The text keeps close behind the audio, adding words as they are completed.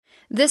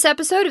This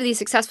episode of the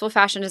Successful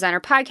Fashion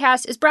Designer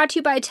Podcast is brought to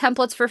you by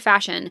Templates for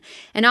Fashion,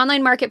 an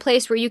online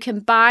marketplace where you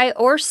can buy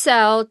or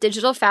sell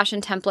digital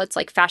fashion templates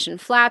like fashion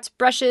flats,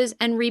 brushes,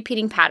 and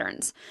repeating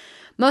patterns.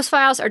 Most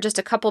files are just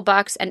a couple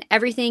bucks, and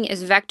everything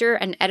is vector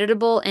and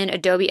editable in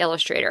Adobe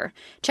Illustrator.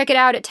 Check it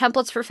out at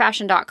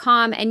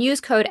templatesforfashion.com and use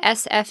code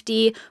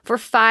SFD for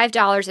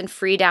 $5 in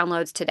free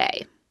downloads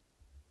today.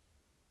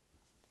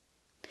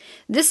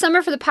 This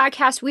summer for the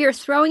podcast, we are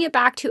throwing it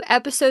back to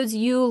episodes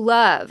you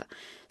love.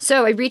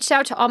 So I reached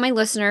out to all my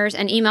listeners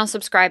and email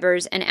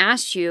subscribers and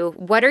asked you,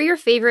 what are your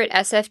favorite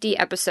SFD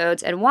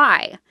episodes and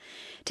why?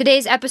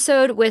 Today's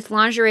episode with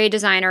lingerie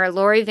designer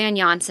Lori Van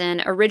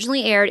Janssen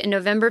originally aired in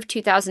November of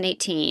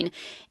 2018,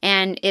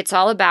 and it's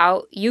all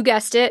about, you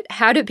guessed it,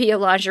 how to be a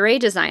lingerie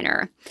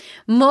designer.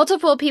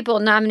 Multiple people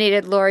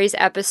nominated Lori's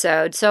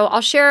episode, so I'll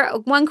share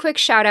one quick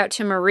shout out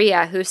to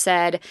Maria, who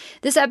said,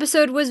 "This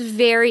episode was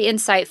very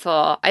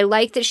insightful. I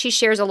like that she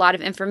shares a lot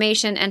of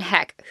information, and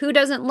heck, who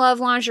doesn't love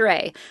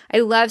lingerie? I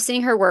love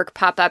seeing her work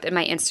pop up in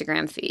my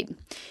Instagram feed."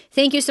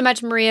 Thank you so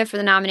much, Maria, for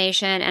the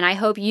nomination, and I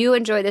hope you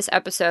enjoy this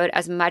episode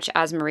as much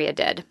as Maria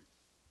did.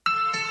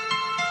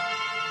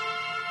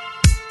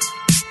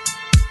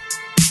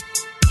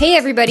 Hey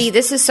everybody,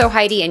 this is So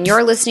Heidi, and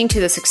you're listening to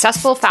the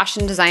Successful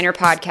Fashion Designer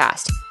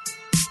Podcast.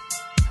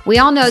 We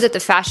all know that the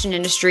fashion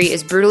industry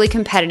is brutally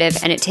competitive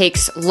and it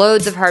takes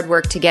loads of hard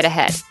work to get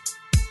ahead.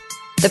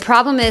 The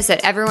problem is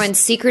that everyone's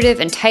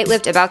secretive and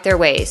tight-lipped about their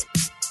ways.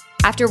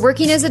 After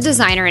working as a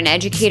designer and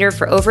educator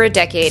for over a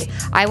decade,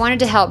 I wanted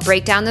to help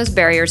break down those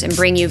barriers and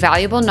bring you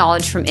valuable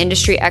knowledge from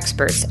industry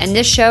experts, and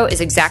this show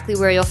is exactly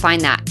where you'll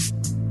find that.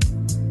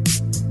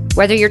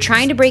 Whether you're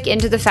trying to break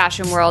into the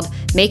fashion world,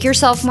 make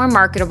yourself more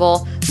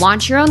marketable,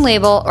 launch your own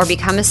label, or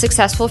become a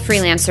successful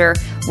freelancer,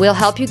 we'll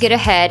help you get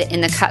ahead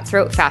in the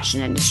cutthroat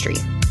fashion industry.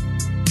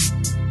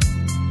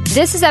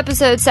 This is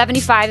episode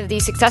 75 of the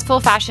Successful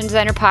Fashion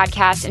Designer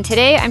Podcast, and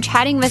today I'm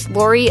chatting with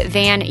Lori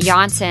Van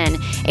Janssen,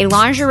 a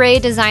lingerie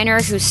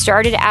designer who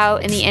started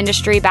out in the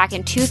industry back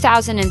in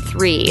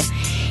 2003.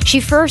 She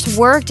first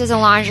worked as a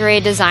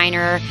lingerie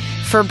designer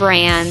for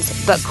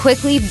brands, but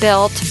quickly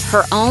built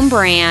her own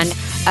brand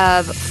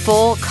of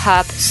full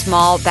cup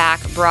small back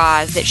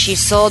bras that she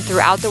sold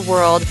throughout the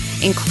world,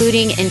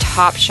 including in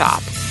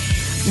Topshop.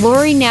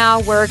 Lori now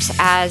works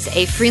as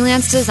a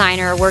freelance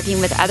designer working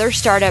with other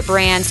startup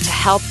brands to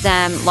help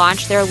them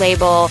launch their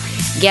label,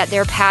 get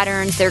their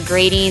patterns, their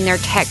grading, their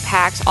tech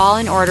packs all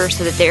in order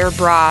so that their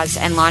bras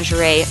and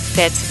lingerie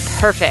fits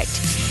perfect.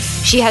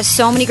 She has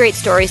so many great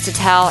stories to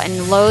tell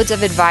and loads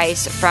of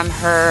advice from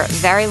her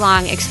very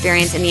long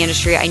experience in the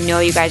industry. I know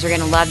you guys are going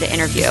to love the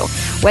interview.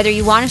 Whether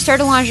you want to start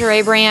a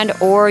lingerie brand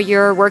or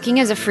you're working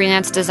as a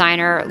freelance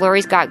designer,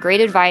 Lori's got great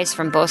advice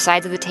from both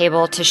sides of the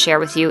table to share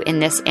with you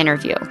in this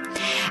interview.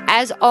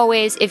 As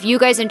always, if you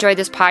guys enjoyed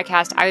this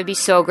podcast, I would be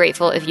so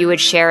grateful if you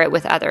would share it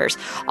with others.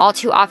 All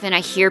too often, I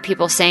hear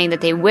people saying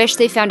that they wish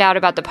they found out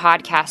about the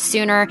podcast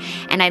sooner,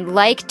 and I'd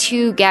like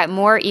to get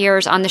more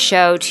ears on the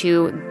show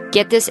to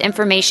get this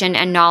information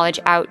and knowledge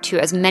out to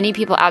as many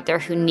people out there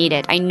who need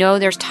it. I know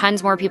there's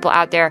tons more people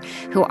out there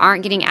who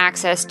aren't getting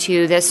access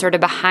to this sort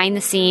of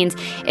behind-the-scenes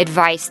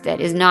advice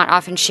that is not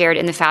often shared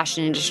in the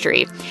fashion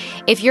industry.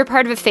 If you're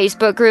part of a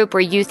Facebook group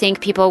where you think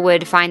people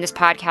would find this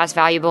podcast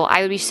valuable, I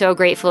would be so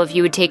grateful if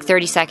you would take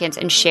 30 seconds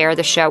and share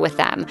the show with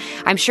them.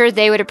 I'm sure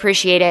they would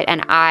appreciate it,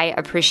 and I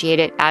appreciate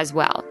it as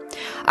well.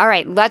 All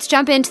right, let's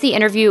jump into the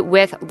interview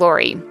with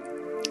Lori.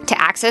 To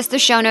access the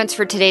show notes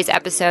for today's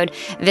episode,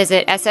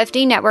 visit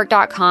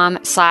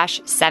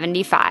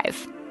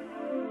sfdnetwork.com/75.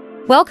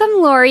 Welcome,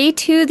 Lori,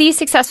 to the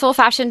Successful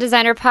Fashion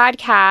Designer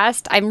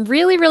Podcast. I'm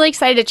really, really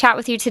excited to chat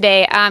with you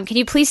today. Can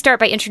you please start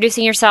by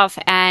introducing yourself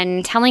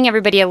and telling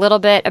everybody a little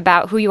bit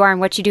about who you are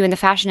and what you do in the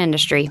fashion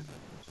industry?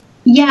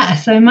 Yeah,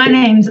 so my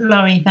name's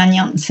Lori Van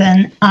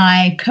Janssen.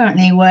 I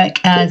currently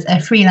work as a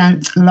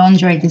freelance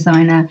lingerie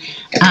designer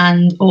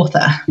and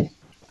author.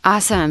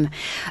 Awesome.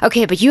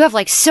 Okay, but you have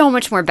like so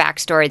much more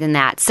backstory than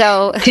that.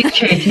 So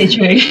It's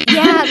true.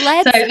 Yeah,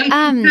 let's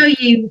tell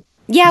you.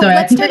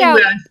 Let's start out.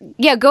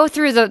 Yeah, go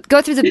through a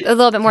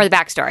little bit more of the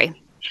backstory.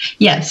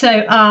 Yeah,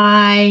 so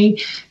I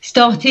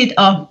started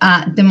off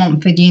at De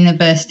Montfort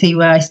University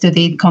where I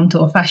studied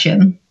contour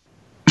fashion.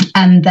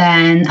 And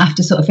then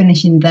after sort of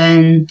finishing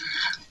then,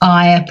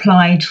 I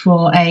applied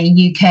for a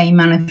UK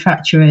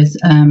manufacturer's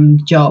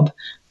job,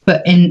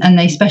 and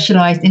they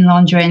specialised in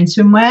lingerie and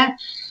swimwear.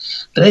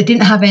 But they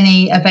didn't have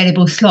any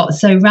available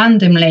slots. So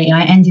randomly,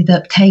 I ended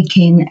up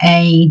taking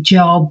a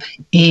job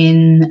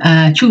in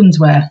children's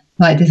wear,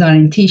 like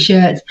designing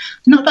T-shirts.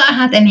 Not that I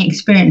had any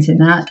experience in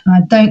that. I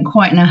don't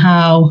quite know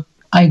how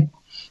I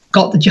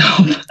got the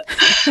job.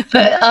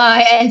 But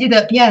I ended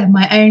up,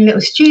 my own little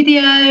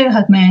studio,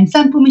 had my own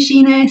sample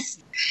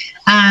machinist,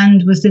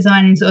 and was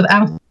designing sort of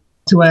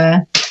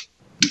outerwear.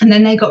 And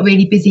then they got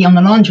really busy on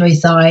the lingerie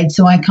side.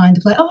 So I kind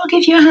of I'll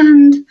give you a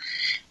hand.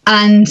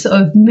 And sort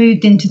of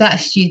moved into that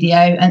studio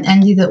and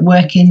ended up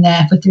working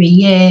there for 3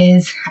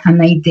 years.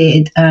 And they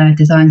did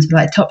designs for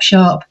like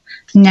Topshop,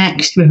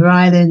 Next, River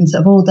Islands,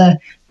 of all the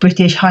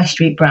British high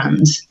street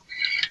brands.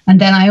 And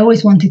then I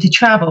always wanted to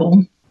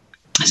travel.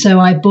 So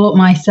I bought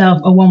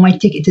myself a one-way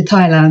ticket to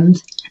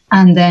Thailand,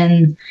 and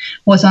then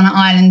was on an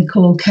island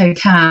called Koh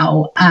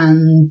Tao,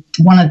 and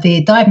one of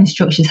the dive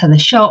instructors had a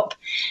shop,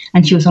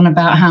 and she was on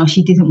about how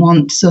she didn't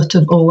want sort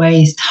of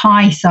always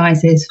Thai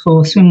sizes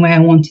for swimwear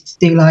and wanted to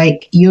do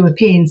like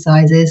European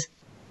sizes.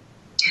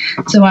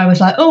 So I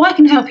was like, oh, I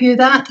can help you with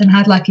that, and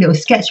had like a little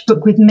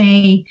sketchbook with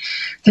me.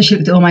 So she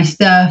looked at all my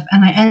stuff,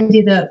 and I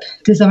ended up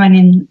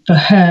designing for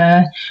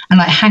her and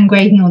like hand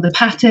grading all the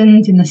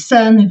patterns in the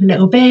sun with a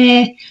little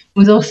beer. It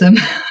was awesome.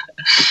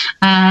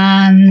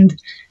 And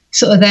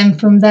sort of then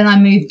from then I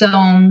moved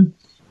on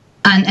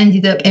and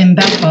ended up in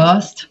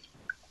Belfast,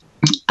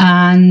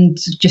 and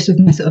just with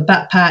my sort of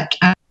backpack,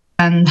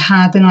 and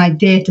had an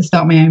idea to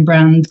start my own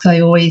brand.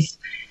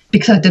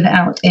 Because I'd done it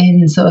out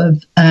in sort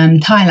of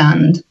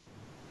Thailand,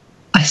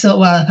 I thought,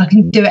 well, if I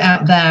can do it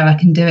out there, I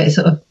can do it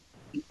sort of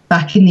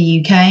back in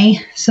the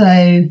UK.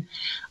 So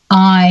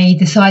I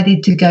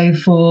decided to go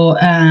for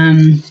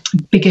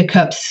bigger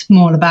cups,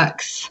 smaller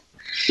backs,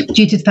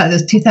 due to the fact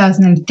that it was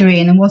 2003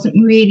 and there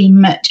wasn't really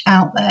much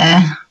out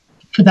there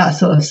for that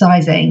sort of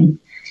sizing.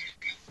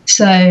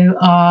 So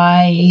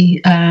I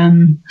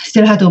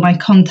still had all my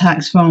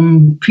contacts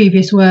from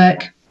previous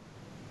work.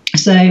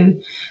 So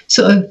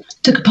sort of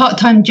took a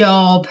part-time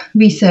job,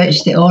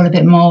 researched it all a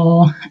bit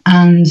more,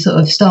 and sort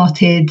of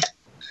started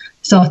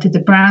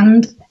the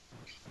brand.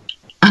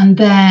 And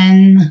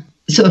then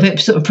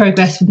it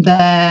progressed from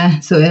there.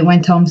 So it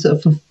went on sort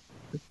of for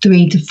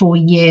 3 to 4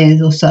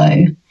 years or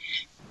so.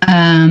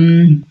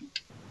 And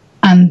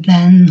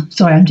then,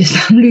 sorry, I'm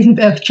losing a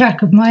bit of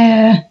track of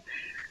my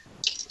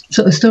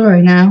sort of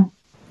story now.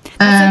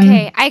 That's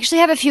okay. I actually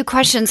have a few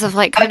questions of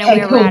like kind of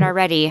where we're at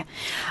already.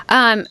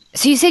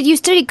 So you said you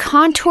studied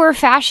contour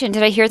fashion.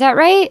 Did I hear that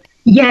right?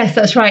 Yes,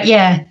 that's right.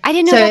 Yeah. I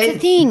didn't know that's a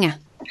thing.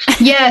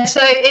 Yeah.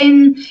 So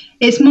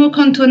it's more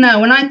contour now.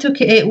 When I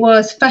took it, it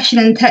was fashion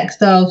and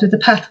textiles with the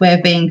pathway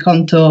of being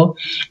contour.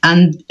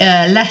 And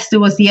Leicester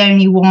was the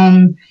only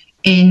one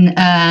in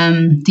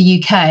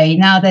the UK.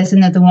 Now there's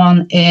another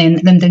one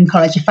in London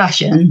College of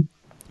Fashion.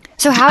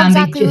 So how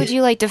exactly would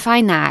you like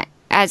define that?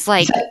 As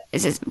like,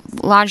 is this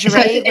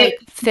lingerie, like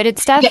fitted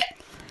stuff?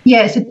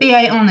 Yeah, it's a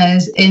BA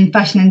honours in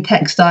fashion and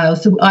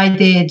textiles. So I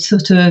did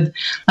sort of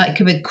like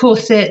covered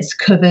corsets,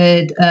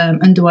 covered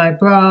underwire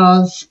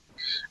bras,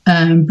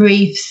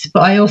 briefs,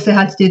 but I also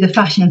had to do the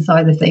fashion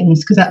side of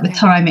things because at the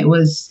time it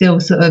was still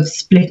sort of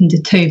split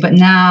into two. But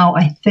now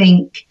I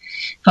think,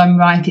 if I'm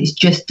right, it's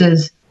just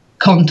as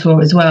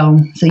contour as well.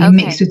 So you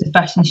mix with the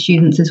fashion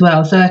students as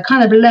well. So I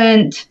kind of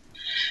learnt.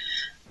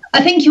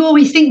 I think you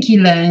always think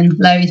you learn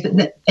loads,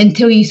 but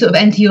until you sort of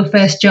enter your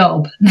first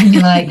job, and then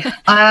you're like,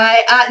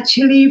 I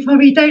actually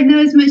probably don't know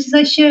as much as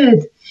I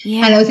should.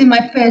 Yeah. And it was in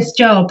my first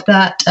job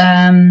that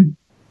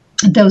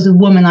there was a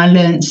woman I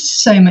learned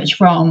so much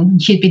from.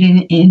 She'd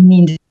been in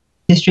the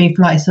industry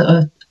for like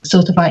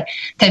sort of like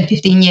 10,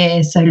 15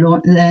 years, so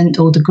learned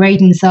all the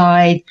grading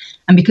side.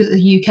 And because it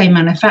was a UK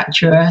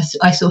manufacturer,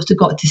 I sort of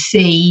got to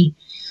see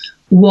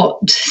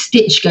what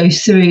stitch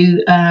goes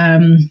through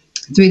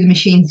the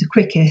machines the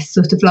quickest,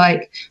 sort of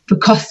like for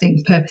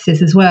costing purposes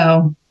as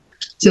well.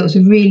 So it was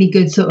a really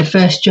good sort of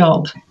first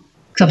job,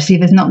 because obviously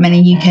there's not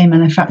many UK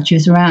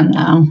manufacturers around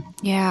now.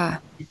 Yeah.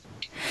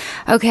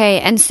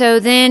 Okay, and so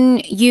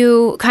then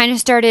you kind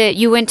of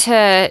you went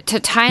to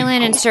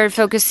Thailand and started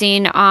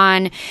focusing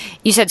on,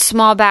 you said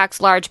small backs,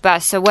 large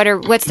busts. So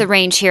what's the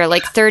range here?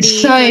 Like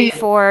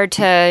 34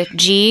 to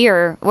G,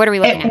 or what are we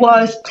looking at? It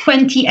was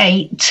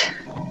 28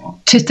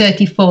 to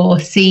 34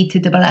 C to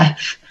double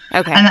F.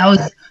 Okay. And that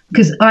was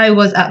because I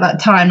was at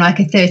that time like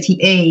a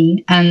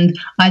 30E, and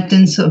I'd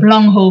done sort of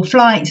long haul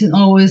flights and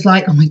always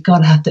like, oh my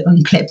God, I have to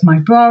unclip my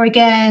bra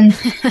again.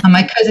 And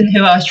my cousin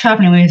who I was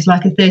traveling with was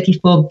like a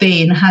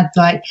 34B and had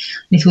like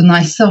little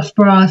nice soft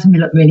bras and we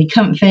looked really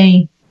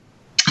comfy.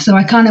 So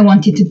I kind of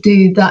wanted to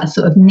do that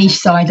sort of niche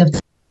side of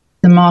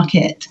the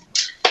market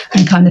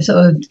and kind of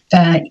sort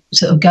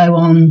of go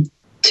on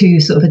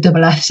to sort of a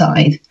double F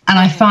side. And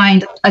I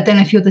find, I don't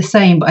know if you're the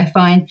same, but I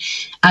find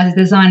as a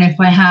designer, if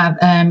I have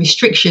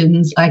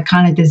restrictions, I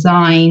kind of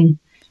design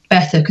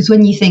better, because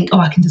when you think, oh,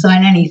 I can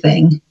design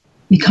anything,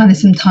 you kind of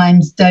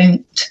sometimes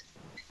don't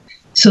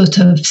sort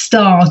of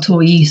start,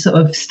 or you sort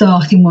of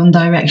start in one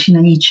direction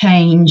and you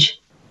change.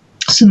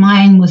 So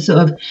mine was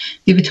sort of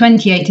either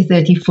 28 to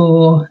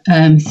 34,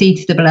 C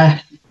to double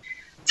F.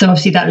 So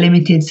obviously that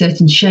limited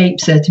certain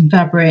shapes, certain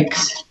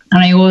fabrics.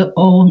 And I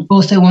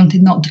also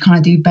wanted not to kind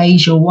of do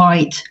beige or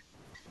white,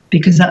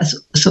 because that's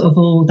sort of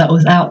all that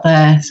was out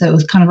there. So it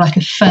was kind of like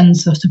a fun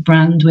sort of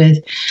brand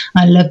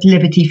I loved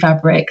Liberty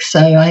fabrics. So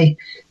I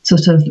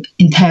sort of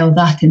entailed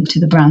that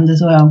into the brand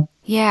as well.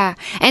 Yeah.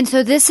 And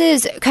so this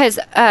is because,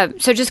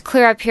 so just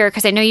clear up here,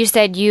 because I know you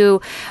said you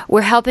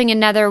were helping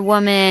another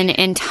woman was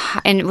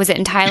it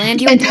in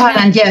Thailand? In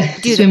Thailand, yeah.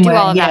 Do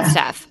all of that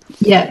stuff.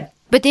 Yeah.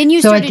 But then you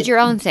started your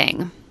own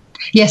thing.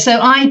 Yeah.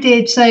 So I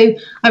did. So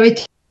I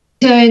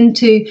returned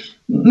to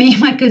me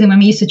and my cousin, when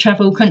we used to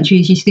travel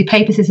countries, used to do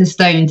paper, scissors,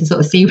 stone to sort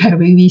of see where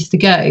we used to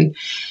go.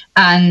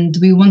 And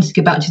we wanted to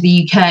go back to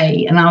the UK.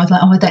 And I was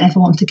like, I don't know if I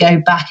want to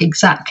go back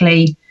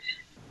exactly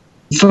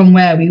from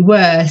where we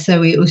were.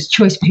 So it was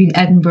choice between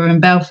Edinburgh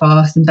and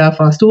Belfast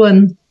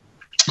won.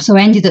 So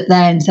I ended up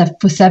there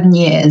for 7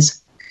 years.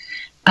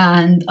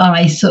 And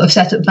I sort of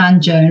set up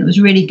Banjo, and it was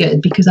really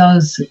good because I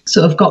was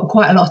sort of got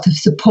quite a lot of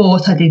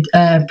support. I did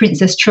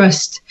Princess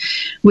Trust,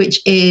 which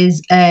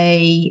is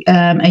a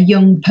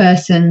young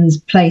person's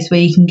place where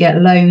you can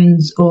get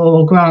loans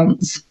or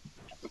grants.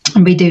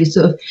 And we do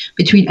sort of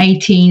between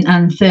 18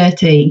 and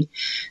 30.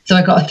 So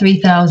I got a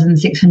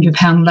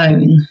 £3,600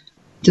 loan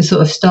to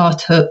sort of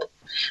start up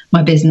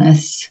my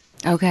business.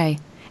 Okay.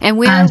 And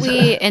where are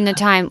we in the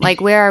time? Like,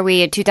 where are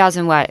we at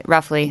 2000 what,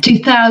 roughly?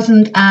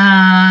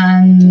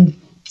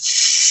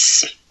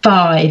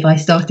 2005, I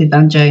started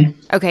Banjo.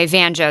 Okay,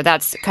 Vanjo.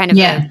 That's kind of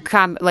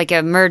like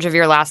a merge of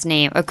your last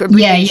name,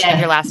 abbreviation of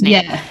your last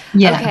name.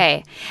 Yeah.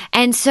 Okay.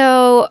 And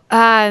so,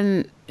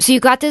 so you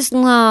got this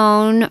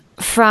loan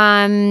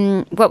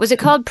from, what was it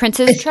called?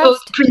 Princess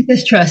Trust?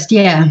 Princess Trust,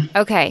 yeah.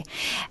 Okay.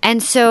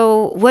 And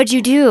so what'd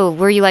you do?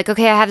 Were you like,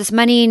 okay, I have this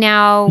money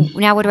now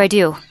what do I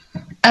do?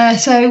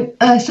 So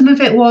some of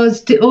it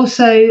was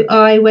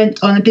I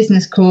went on a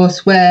business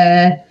course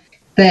where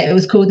it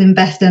was called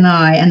Invest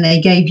and they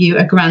gave you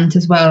a grant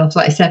as well of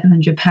like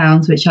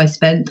 £700, which I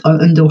spent on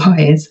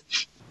underwires.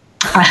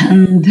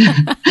 And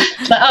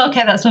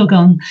okay, that's all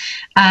gone.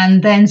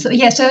 And then so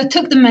I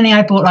took the money,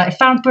 I bought like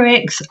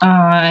fabrics,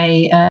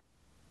 I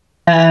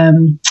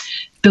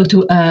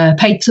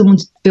paid someone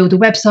to build a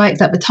website.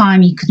 At the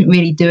time you couldn't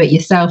really do it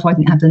yourself. I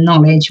didn't have the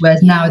knowledge,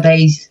 whereas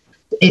nowadays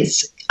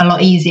it's a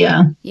lot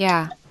easier.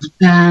 Yeah.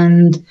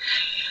 And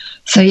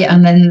so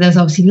and then there's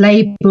obviously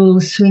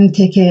labels, swing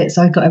tickets.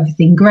 I got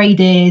everything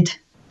graded.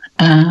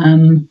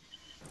 It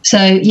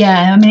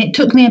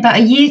took me about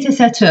a year to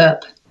set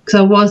up because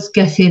I was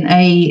getting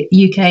a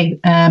UK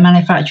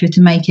manufacturer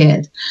to make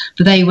it,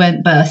 but they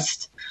went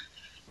bust.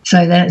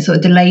 So then it sort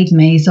of delayed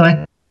me. So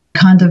I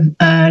kind of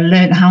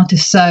learned how to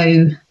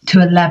sew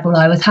to a level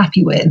I was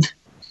happy with.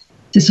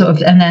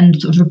 And then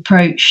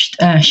approached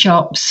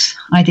shops.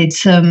 I did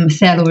some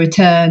sale or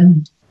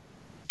return,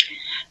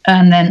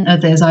 and then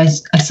others I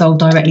sold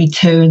directly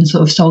to and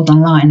sort of sold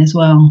online as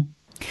well.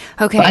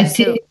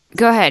 Okay,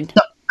 go ahead.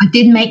 I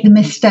did make the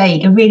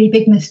mistake, a really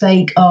big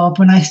mistake of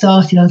when I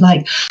started. I was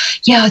like,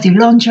 I'll do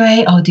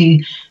lingerie, I'll do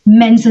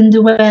men's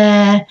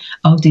underwear,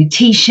 I'll do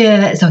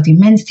T-shirts, I'll do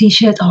men's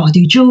T-shirts, I'll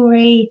do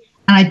jewellery.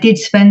 And I did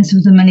spend some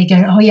of the money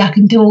going, I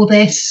can do all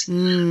this,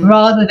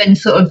 rather than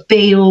sort of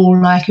be all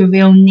like a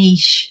real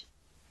niche.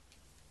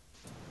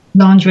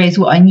 Lingerie is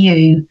what I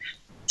knew.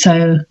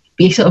 So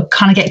you sort of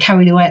kind of get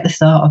carried away at the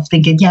start of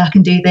thinking, I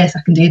can do this,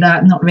 I can do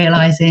that, not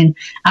realising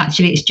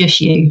actually it's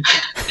just you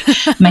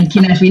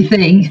making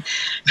everything,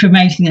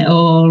 promoting it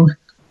all.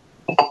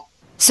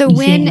 So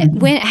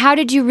how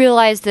did you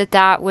realize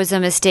that was a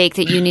mistake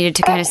that you needed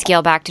to kind of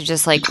scale back to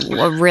just like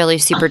a really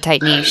super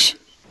tight niche?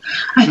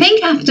 I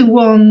think after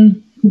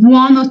one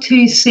or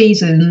two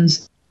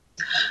seasons,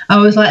 I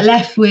was like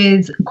left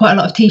with quite a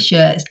lot of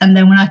T-shirts. And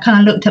then when I kind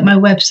of looked at my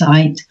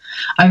website,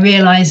 I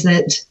realised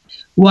that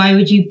why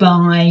would you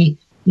buy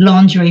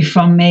lingerie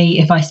from me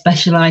if I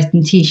specialised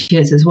in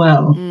T-shirts as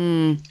well?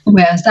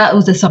 Whereas that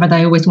was the side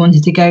I always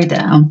wanted to go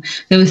down.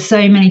 There were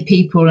so many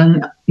people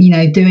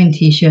doing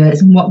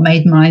T-shirts, and what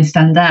made mine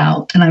stand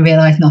out? And I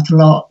realised not a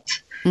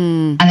lot.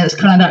 And it was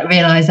kind of that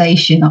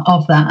realisation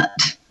of that.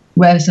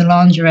 Whereas the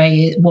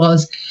lingerie,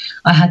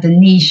 I had the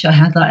niche, I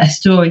had like a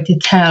story to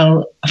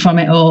tell from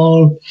it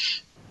all.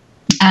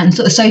 And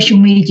sort of social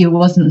media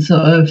wasn't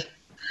sort of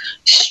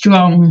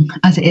strong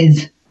as it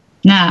is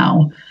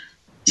now.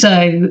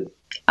 So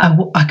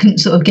I couldn't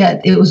sort of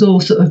it was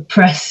all sort of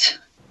press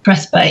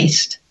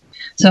based.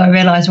 So I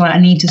realised, I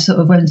need to sort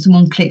of, when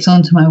someone clicks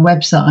onto my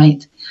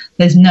website,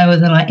 there's no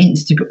other like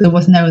Instagram, there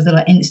was no other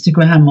like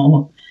Instagram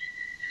or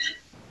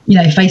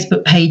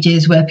Facebook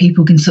pages where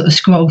people can sort of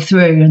scroll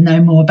through and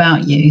know more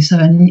about you. So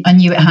I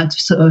knew it had to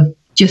sort of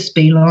just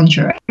be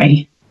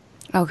lingerie.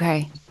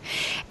 Okay.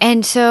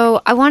 And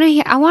so I want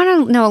to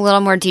know a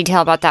little more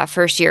detail about that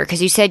first year,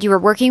 because you said you were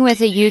working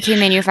with a UK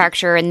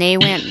manufacturer and they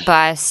went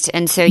bust.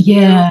 And so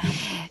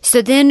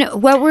so then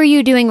what were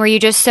you doing? Were you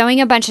just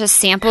sewing a bunch of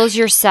samples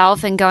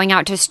yourself and going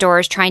out to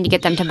stores trying to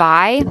get them to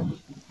buy?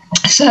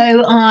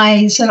 So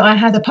I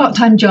had a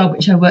part-time job,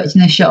 which I worked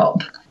in a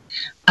shop.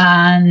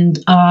 And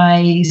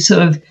I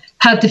sort of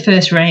had the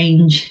first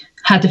range,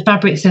 had the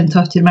fabric sent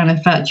off to the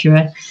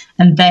manufacturer,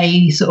 and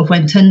they sort of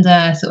went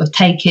under, sort of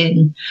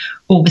taking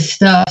all the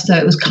stuff. So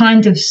it was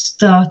kind of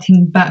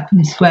starting back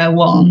from square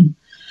one.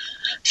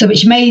 So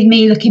which made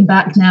me, looking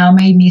back now,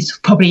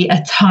 probably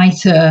a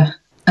tighter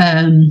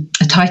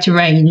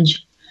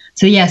range.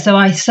 So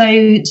I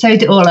sewed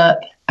it all up,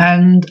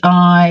 and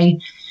I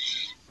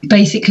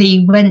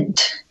basically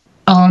went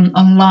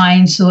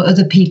online, saw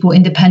other people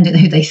independent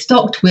who they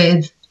stocked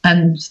with,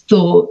 and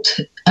thought,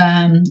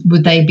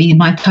 would they be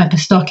my type of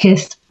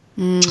stockist?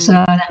 So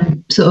I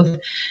then sort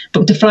of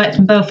booked a flight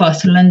from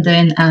Belfast to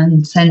London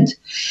and sent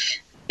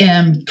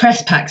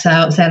press packs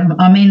out saying,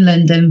 I'm in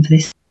London for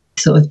this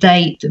sort of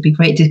date. It'd be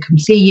great to come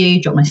see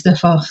you, drop my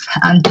stuff off.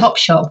 And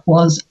Topshop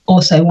was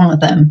also one of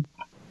them.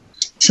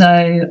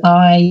 So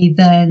I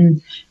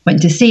then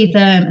went to see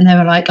them and they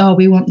were like, oh,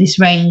 we want this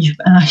range.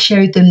 And I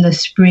showed them the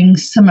spring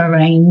summer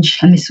range.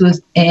 And this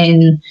was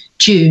in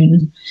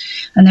June.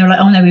 And they were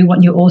like, oh, no, we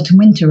want your autumn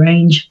winter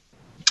range.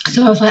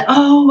 So I was like,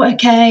 oh,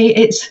 okay,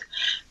 it's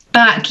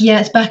back. Yeah,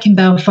 it's back in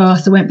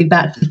Belfast. I won't be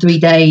back for 3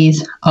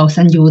 days. I'll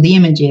send you all the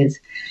images.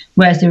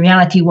 Whereas the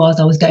reality was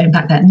I was going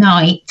back that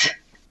night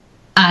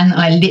and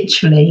I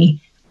literally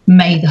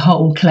made the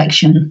whole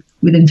collection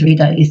within 3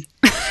 days.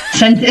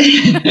 Sent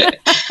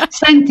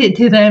it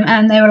to them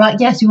and they were like,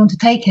 yes, we want to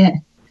take it.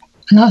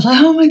 And I was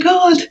like, oh my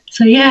God.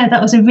 So yeah,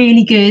 that was a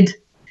really good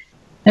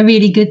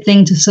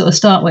thing to sort of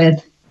start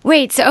with.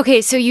 Wait,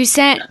 so you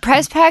sent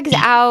press packs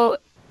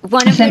out,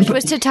 one of which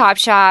was to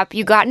Topshop.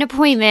 You got an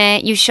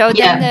appointment. You showed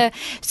them the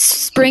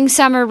spring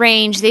summer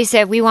range. They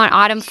said, we want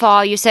autumn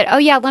fall. You said, oh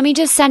yeah, let me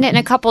just send it in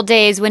a couple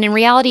days, when in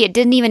reality it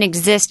didn't even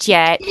exist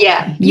yet.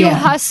 You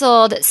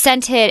hustled,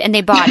 sent it, and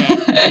they bought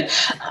it.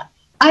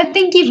 I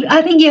think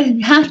you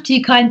have to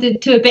kind of,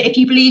 to a bit, if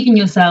you believe in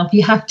yourself,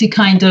 you have to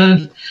kind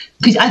of,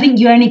 because I think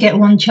you only get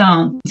one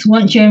chance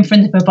once you're in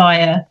front of a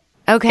buyer.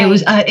 Okay. It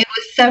was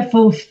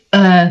several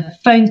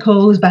phone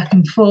calls back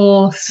and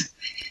forth,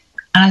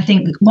 and I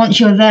think once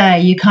you're there,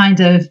 you kind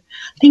of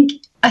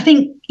I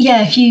think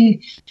if you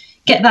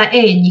get that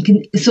in, you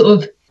can sort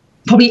of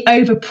probably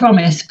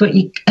overpromise, but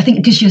I think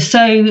because you're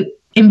so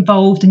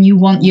involved and you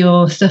want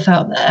your stuff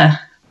out there.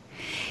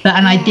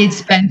 And I did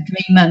spend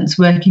 3 months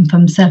working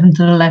from 7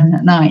 to 11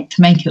 at night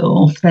to make it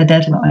all for their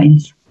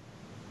deadlines.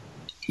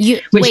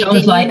 You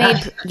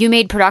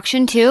made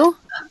production too?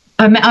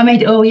 I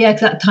made it all,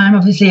 because at that time,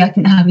 obviously, I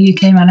didn't have a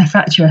UK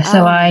manufacturer.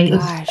 So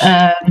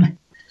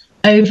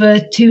over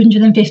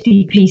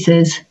 250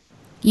 pieces.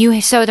 You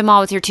sewed them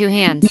all with your 2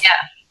 hands?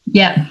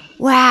 Yeah.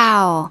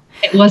 Wow.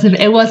 It was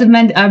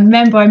I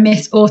remember I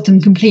missed autumn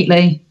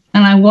completely.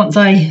 And once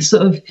I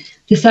sort of,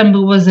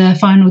 December was a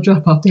final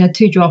drop off. They had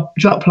 2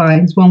 drop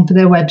lines, one for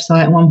their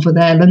website and one for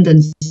their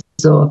London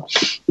store.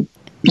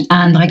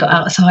 And I got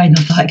outside and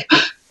I was like,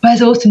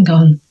 where's autumn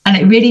gone? And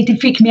it really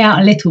did freak me out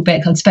a little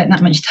bit because I'd spent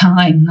that much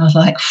time. And I was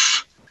like,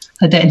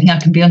 I don't think I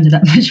can be under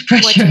that much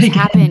pressure. What just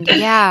happened?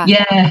 Yeah.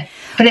 Yeah.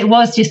 But it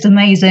was just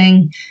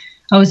amazing.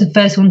 I was the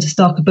first one to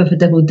stock above a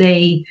double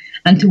D,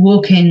 and to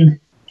walk in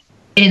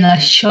a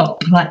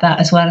shop like that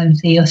as well and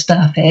see your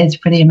stuff, it is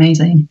pretty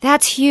amazing.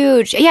 That's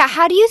huge. Yeah.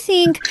 How do you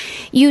think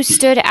you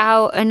stood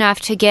out enough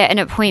to get an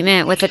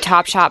appointment with a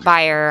Topshop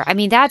buyer? I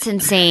mean, that's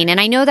insane. And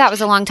I know that was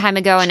a long time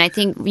ago, and I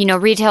think,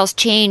 retail's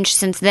changed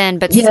since then,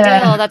 but still,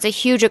 that's a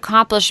huge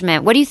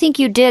accomplishment. What do you think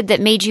you did that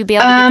made you be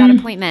able to get that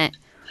appointment?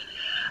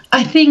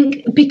 I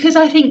think because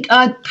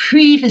I'd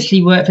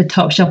previously worked for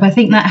Topshop, I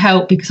think that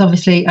helped because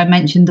obviously I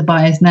mentioned the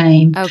buyer's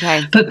name.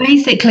 Okay. But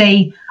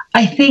basically,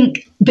 I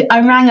think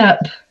I rang up.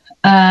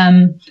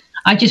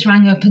 I just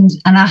rang up and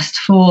asked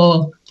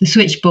for the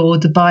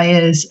switchboard, the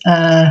buyer's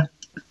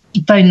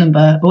phone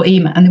number or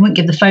email, and they wouldn't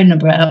give the phone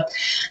number out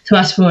to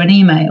ask for an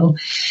email.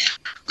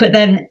 But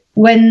then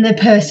when the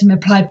person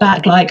replied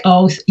back like,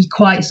 oh, you're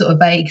quite sort of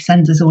vague,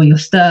 send us all your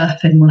stuff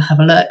and we'll have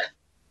a look.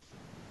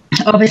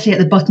 Obviously, at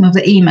the bottom of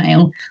the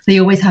email, they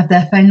always have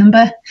their phone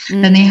number.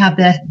 Then they have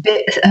their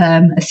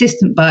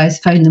assistant buyer's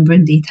phone number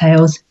and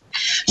details.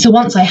 So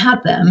once I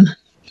had them,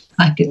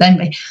 I could then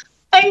be,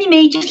 only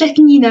me, just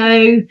letting you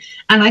know.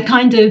 And I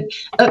kind of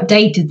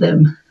updated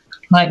them,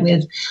 like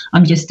with,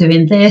 I'm just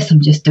doing this,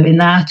 I'm just doing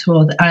that.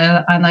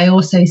 And I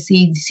also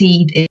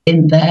seed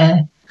in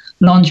their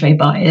lingerie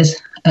buyers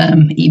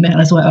email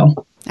as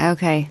well.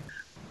 Okay.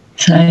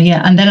 So,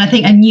 yeah. And then I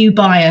think a new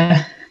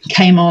buyer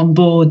came on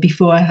board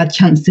before I had a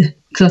chance to,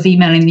 because I was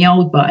emailing the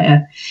old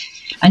buyer.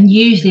 And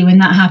usually when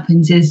that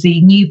happens is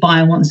the new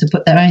buyer wants to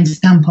put their own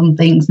stamp on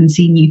things and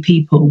see new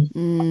people.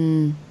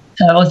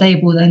 So I was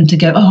able then to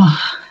go, oh,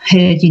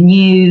 here you're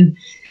new,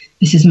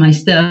 this is my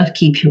stuff,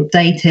 keep you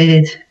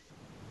updated,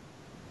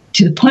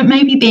 to the point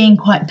maybe being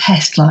quite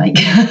pest-like.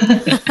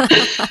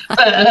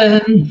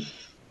 But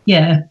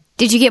yeah.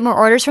 Did you get more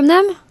orders from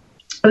them?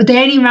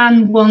 They only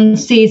ran one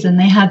season.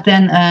 They had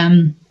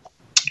then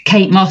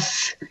Kate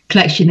Moss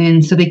collection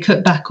in, so they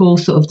cut back all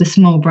sort of the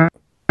small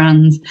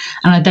brands,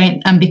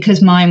 and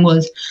because mine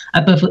was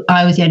above,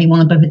 I was the only one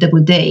above a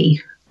double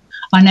D.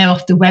 I know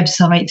off the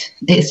website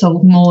it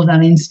sold more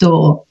than in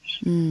store,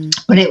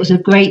 but it was a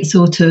great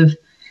sort of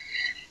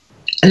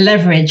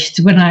leverage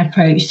to when I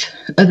approached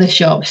other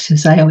shops to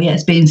say, oh yeah,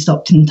 it's being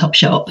stocked in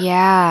Topshop.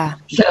 Yeah.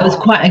 So it was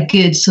quite a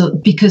good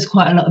sort, because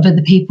quite a lot of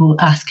other people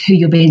ask who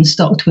you're being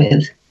stocked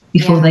with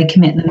before they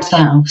commit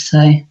themselves.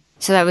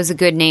 So that was a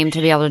good name to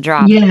be able to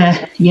drop.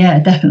 Yeah,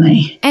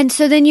 definitely. And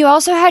so then you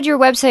also had your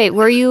website.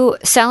 Were you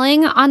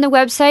selling on the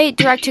website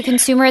direct to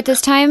consumer at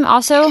this time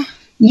also?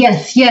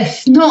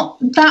 Yes. Not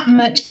that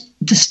much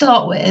to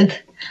start with.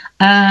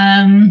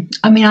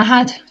 I mean, I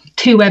had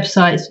 2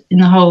 websites in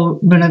the whole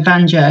run of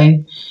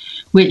Vanjo,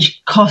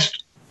 which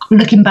cost,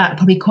 looking back,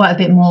 probably quite a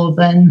bit more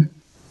than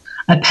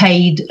I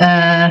paid.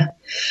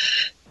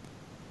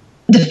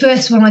 The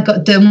first one I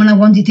got done, when I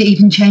wanted to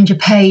even change a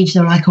page,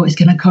 they're like, "Oh, it's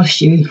going to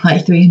cost you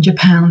like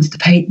 £300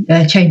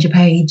 to change a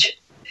page,"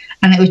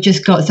 and it was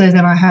just got so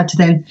then I had to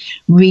then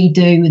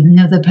redo with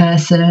another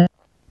person,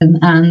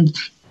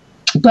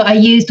 but I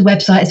used the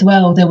website as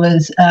well. There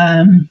was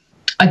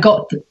I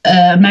got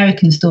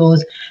American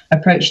stores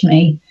approached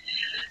me.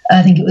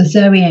 I think it was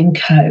Zoe and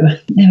Co.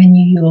 They're in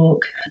New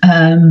York.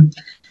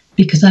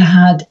 Because I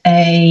had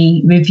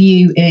a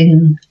review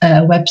in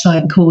a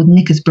website called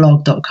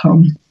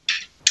knickersblog.com,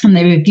 and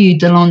they reviewed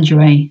the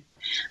lingerie,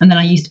 and then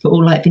I used to put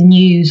all like the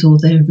news or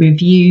the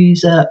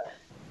reviews up.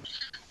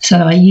 So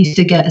I used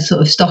to get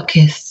sort of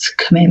stockists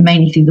come in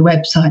mainly through the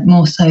website,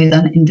 more so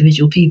than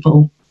individual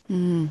people.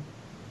 Mm.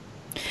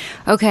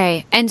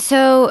 Okay, and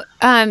so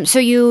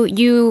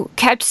you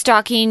kept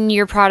stocking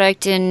your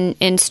product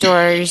in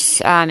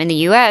stores in the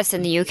US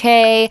and the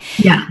UK.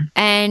 Yeah.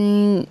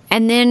 And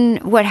then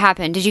what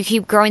happened? Did you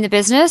keep growing the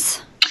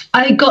business?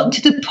 I got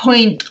to the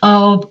point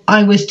of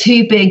I was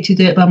too big to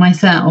do it by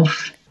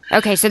myself.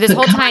 Okay, so this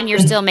whole time you're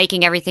still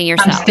making everything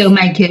yourself. I'm still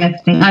making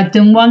everything. I've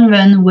done one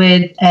run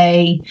with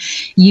a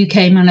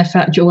UK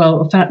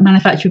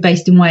manufacturer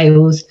based in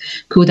Wales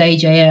called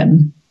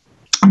AJM.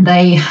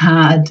 They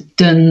had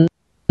done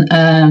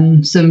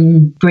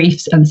some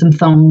briefs and some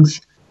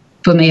thongs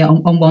for me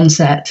on one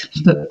set,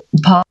 but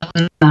apart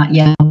from that,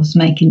 yeah, I was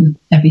making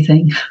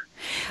everything.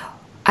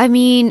 I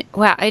mean,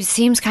 wow, it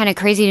seems kind of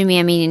crazy to me.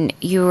 I mean,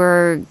 you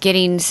were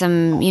getting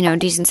some,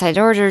 decent sized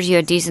orders, you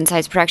had decent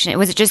sized production.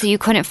 Was it just that you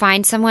couldn't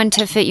find someone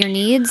to fit your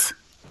needs?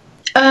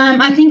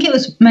 I think it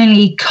was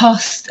mainly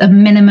cost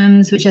and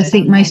minimums, which I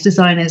think most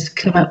designers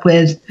come up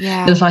with.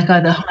 Yeah. It was like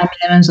either high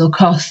minimums or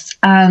costs.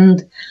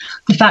 And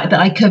the fact that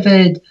I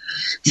covered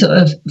sort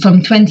of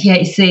from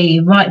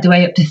 28C right the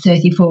way up to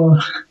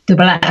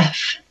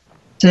 34FF.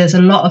 So there's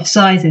a lot of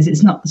sizes.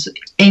 It's not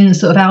in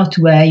sort of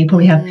outerwear. You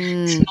probably have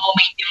small,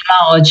 medium,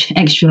 large,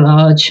 extra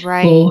large,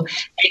 right, or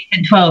 8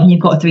 and 12, and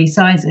you've got 3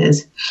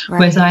 sizes. Right.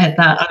 Whereas I had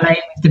that alone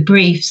with the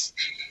briefs,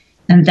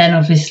 and then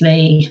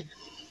obviously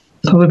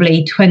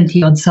probably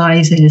 20 odd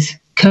sizes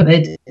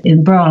covered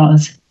in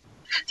bras.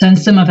 So in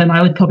some of them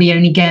I would probably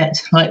only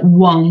get like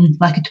one,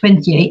 like a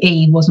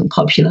 28E wasn't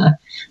popular,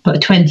 but a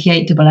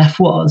 28FF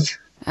was.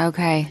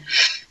 Okay.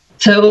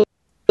 So it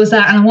was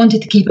that, and I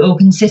wanted to keep it all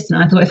consistent.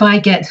 I thought if I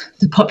get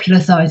the popular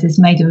sizes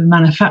made of a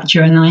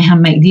manufacturer and I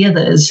hand make the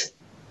others,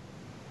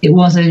 it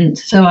wasn't.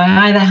 So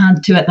I either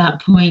had to at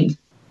that point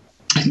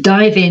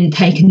dive in,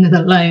 take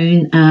another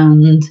loan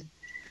and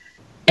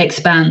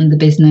expand the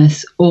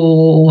business,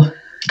 or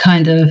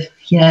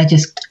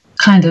just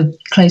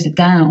close it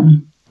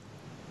down,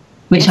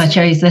 which I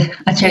chose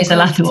the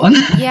latter one.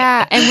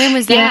 Yeah. And when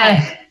was that?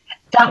 Yeah,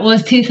 that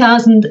was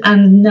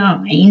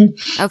 2009.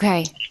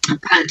 Okay.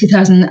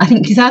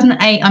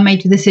 2008 I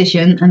made the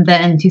decision, and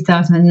then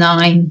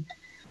 2009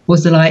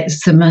 was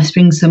the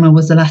spring summer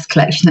was the last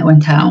collection that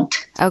went out.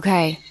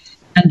 Okay.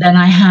 And then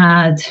I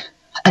had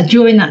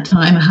during that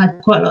time I had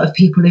quite a lot of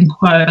people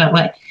inquire about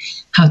like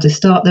how to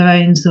start their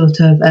own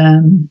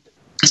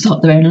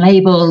start their own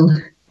label.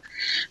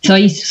 So I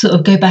used to sort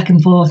of go back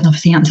and forth and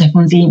obviously answer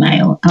everyone's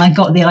email. And I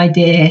got the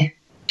idea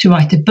to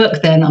write a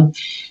book then on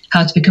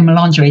how to become a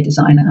lingerie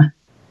designer,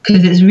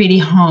 because it's really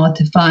hard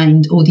to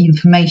find all the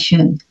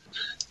information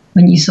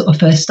when you sort of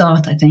first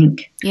start, I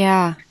think.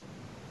 Yeah.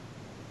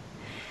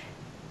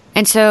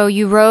 And so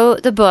you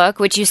wrote the book,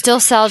 which you still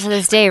sell to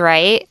this day,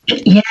 right?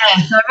 Yeah.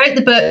 So I wrote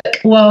the book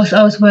whilst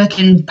I was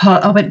working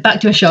I went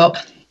back to a shop.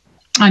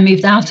 I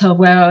moved out of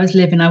where I was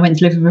living. I went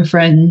to live with a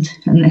friend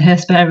in her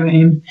spare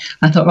room.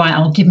 I thought, right,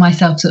 I'll give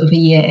myself sort of a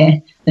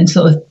year. Then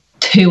sort of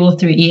 2 or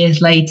 3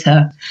 years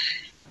later,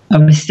 I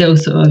was still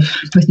sort of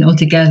putting it all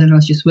together, and I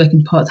was just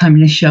working part-time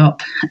in a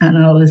shop. And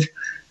I was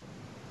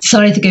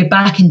decided to go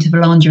back into the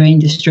lingerie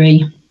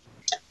industry,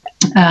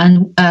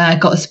 and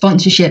got a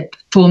sponsorship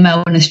for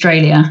Melbourne,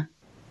 Australia,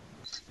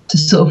 to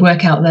sort of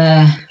work out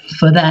there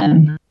for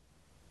them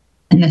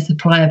in a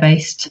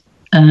supplier-based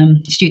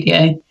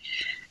studio.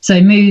 So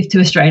I moved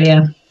to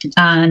Australia,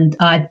 and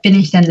I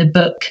finished then the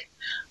book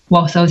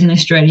whilst I was in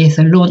Australia,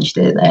 so launched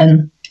it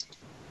then,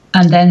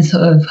 and then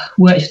sort of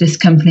worked for this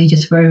company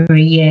just for over a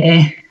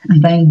year,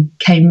 and then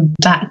came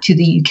back to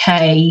the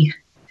UK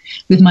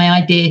with my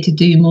idea to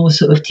do more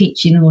sort of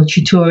teaching or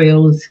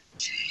tutorials,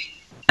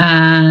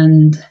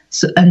 and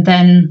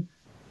then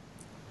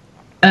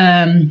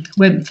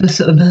went for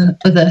sort of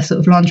other sort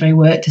of lingerie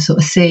work to sort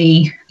of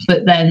see,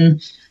 but then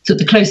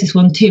sort of the closest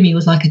one to me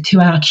was like a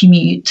 2-hour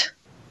commute.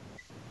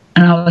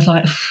 And I was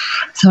like,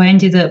 so I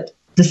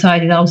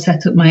decided I'll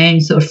set up my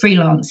own sort of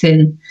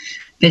freelancing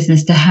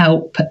business to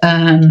help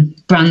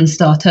brands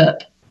start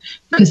up,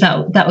 because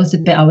that was the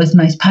bit I was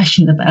most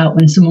passionate about.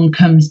 When someone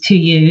comes to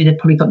you, they've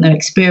probably got no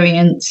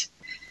experience,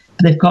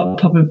 but they've got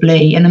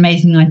probably an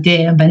amazing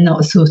idea, and they're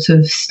not sort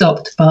of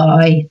stopped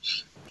by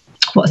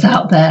what's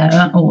out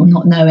there or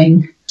not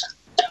knowing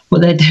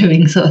what they're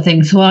doing, sort of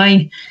thing. So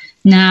I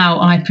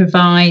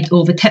provide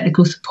all the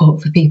technical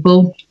support for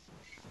people.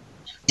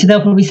 So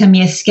they'll probably send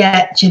me a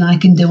sketch, and I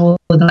can do all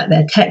like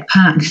their tech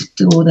packs,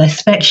 do all their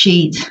spec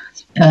sheets,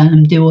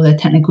 do all their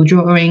technical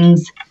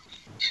drawings,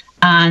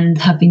 and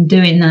have been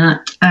doing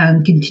that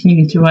and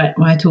continuing to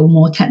write all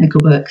more technical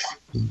books.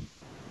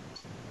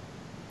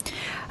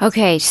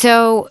 Okay,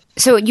 so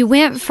you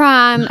went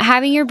from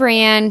having your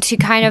brand to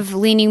kind of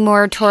leaning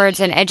more towards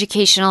an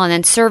educational and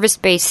then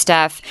service-based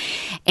stuff.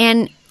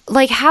 And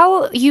like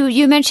how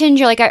you mentioned,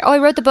 you're like, I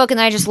wrote the book and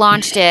then I just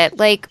launched it.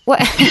 Like what?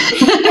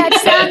 That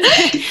sounds,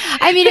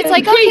 I mean, it's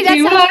like, okay, that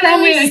sounds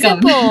really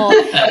simple,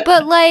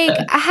 but like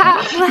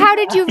how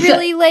did you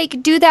really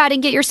like do that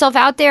and get yourself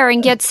out there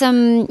and get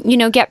some,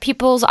 get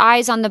people's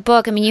eyes on the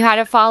book? I mean, you had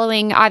a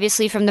following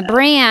obviously from the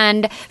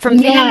brand, from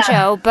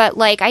Banjo, but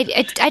like, I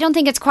don't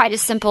think it's quite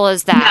as simple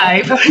as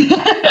that. No.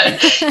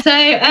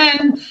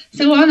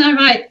 So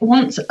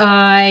once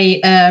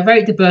I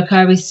wrote the book,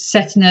 I was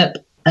setting up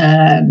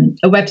a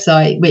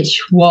website which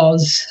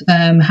was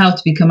how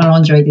to become a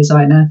lingerie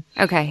designer.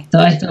 Okay. So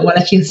I thought, well,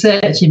 if you're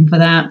searching for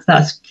that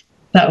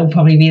will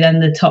probably be then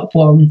the top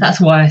one. That's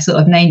why I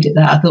sort of named it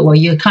that. I thought, well,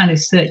 you're kind of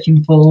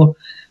searching for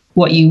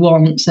what you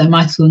want, so I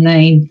might as well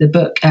name the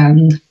book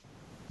and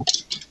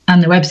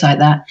the website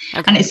that.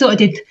 Okay. And it sort of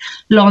did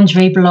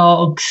lingerie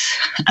blogs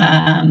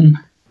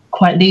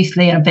quite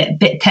loosely and a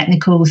bit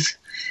technical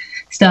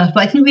stuff, but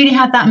I didn't really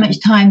have that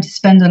much time to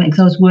spend on it because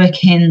I was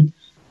working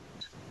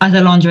as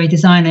a lingerie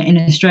designer in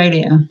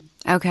Australia.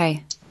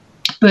 Okay.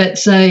 But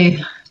so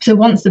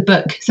once the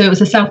book, so it was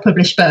a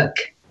self-published book.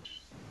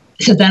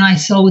 So then I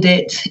sold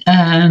it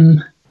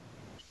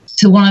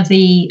to one of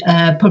the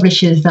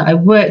publishers that I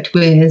worked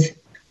with.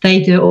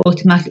 They do it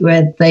automatically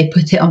where they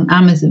put it on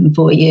Amazon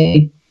for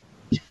you.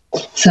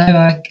 So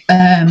I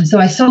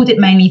sold it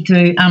mainly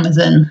through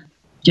Amazon,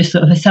 just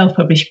sort of a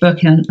self-published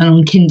book and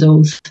on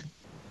Kindles.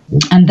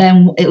 And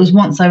then it was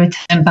once I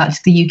returned back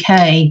to the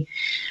UK,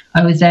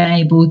 I was then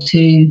able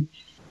to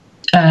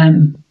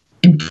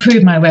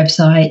improve my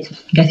website,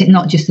 get it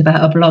not just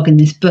about a blog in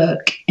this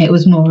book. It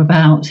was more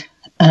about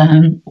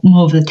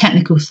more of the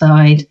technical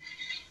side.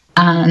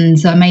 And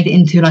so I made it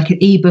into like an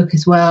ebook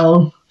as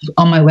well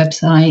on my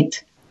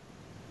website.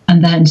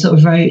 And then sort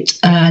of wrote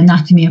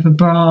Anatomy of a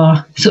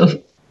Bra, sort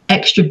of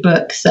extra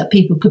books that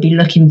people could be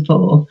looking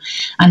for,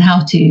 and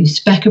how to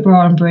spec a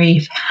bra and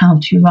brief, how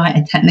to write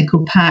a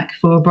technical pack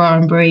for a bra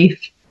and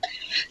brief.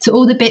 So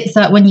all the bits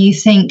that when you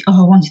think,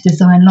 I want to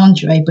design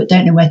lingerie but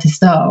don't know where to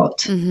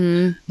start,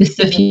 the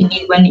stuff you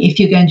need if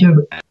you're going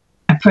to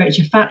approach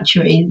a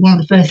factory, one of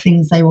the first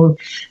things they will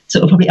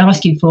sort of probably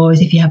ask you for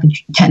is if you have a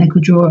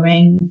technical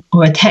drawing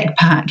or a tech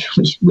pack,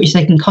 which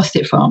they can cost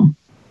it from.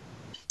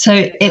 So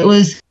it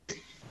was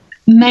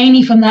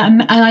mainly from that,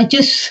 and I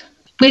just,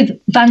 with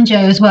Banjo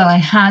as well, I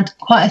had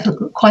quite a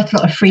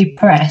lot of free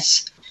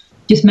press,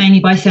 just mainly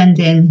by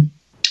sending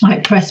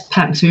like press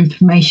packs or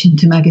information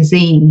to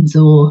magazines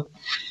or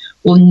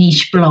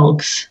niche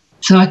blogs.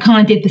 So I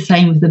kind of did the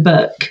same with the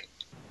book.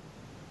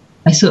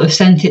 I sort of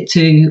sent it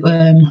to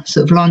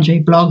sort of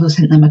lingerie blogs or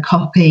sent them a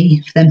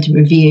copy for them to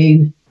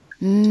review.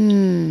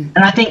 And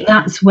I think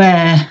that's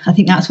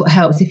what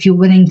helps, if you're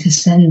willing to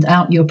send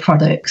out your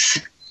products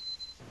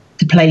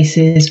to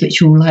places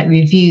which will like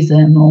review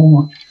them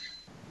or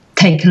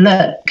take a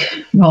look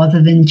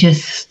rather than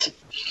just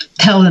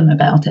tell them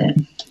about it.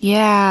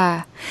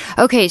 Yeah.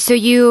 Okay. So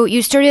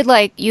you started,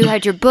 like, you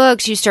had your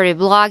books, you started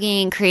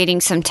blogging,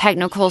 creating some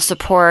technical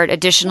support,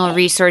 additional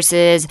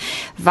resources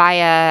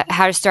via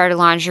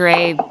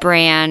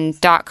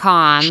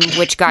howtostartalingeriebrand.com,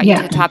 which got you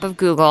to the top of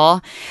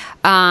Google.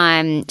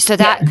 So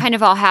that kind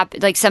of all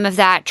happened, like some of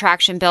that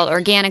traction built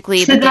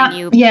organically, so but then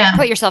you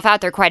put yourself out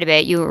there quite a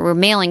bit. You were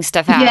mailing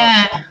stuff out.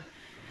 Yeah.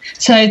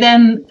 So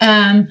then,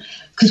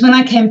 because when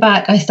I came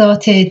back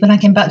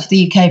to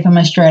the UK from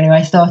Australia,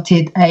 I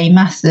started a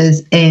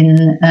master's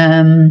in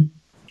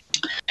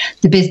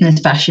the business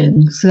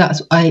fashion. So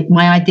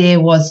my idea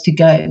was to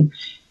go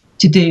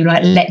to do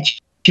like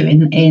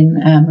lecturing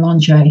in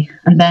lingerie.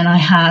 And then I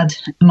had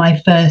my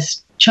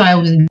first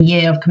child in the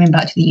year of coming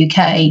back to the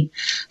UK.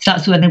 So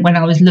that's when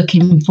I was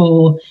looking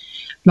for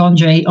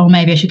lingerie, or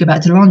maybe I should go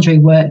back to lingerie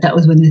work. That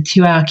was when the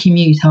 2-hour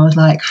commute, I was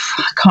like,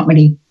 I can't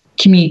really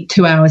commute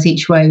 2 hours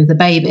each way with a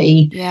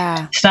baby.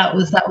 Yeah. So that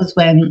was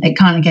when it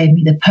kind of gave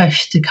me the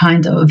push to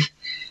kind of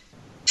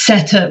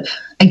set up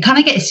and kind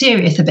of get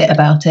serious a bit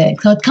about it.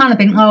 Because I'd kind of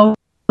been,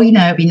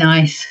 it'd be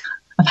nice.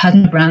 I've had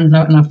my brand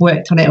and I've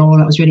worked on it all.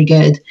 That was really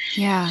good.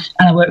 Yeah.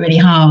 And I worked really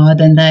hard.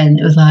 And then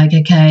it was like,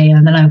 okay.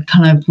 And then I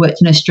kind of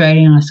worked in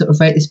Australia and I sort of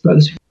wrote this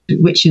book,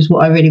 which is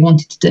what I really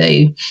wanted to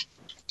do.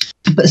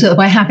 But sort of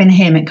by having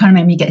him, it kind of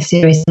made me get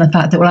serious on the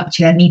fact that, well,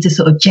 actually, I need to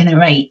sort of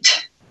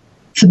generate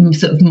some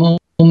sort of more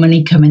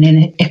money coming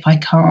in if I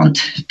can't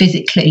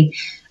physically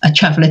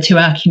travel a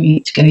 2-hour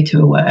commute to go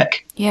to a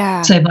work.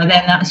 Yeah. So by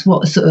then that's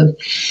what sort of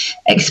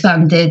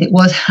expanded. It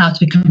was how to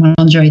become a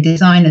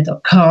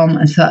lingeriedesigner.com,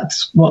 and so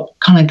that's what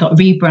kind of got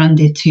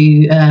rebranded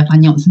to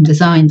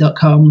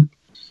vanjonssendesign.com.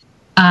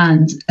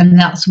 And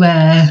that's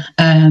where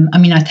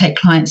I take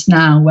clients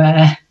now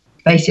where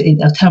basically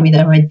they'll tell me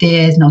their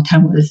ideas and I'll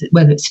tell them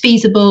whether it's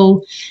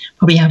feasible,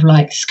 probably have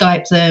like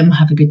Skype them,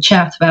 have a good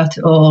chat about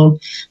it all,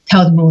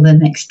 tell them all the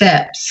next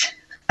steps.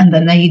 And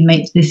then they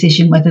make the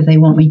decision whether they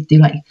want me to do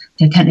like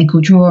their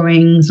technical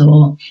drawings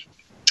or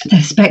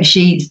their spec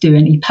sheets, do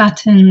any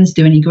patterns,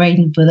 do any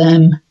grading for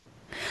them,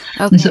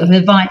 and sort of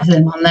advise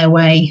them on their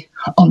way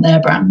on their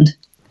brand.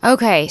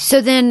 Okay,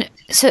 so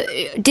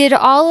did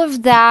all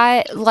of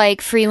that like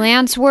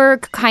freelance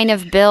work kind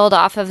of build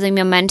off of the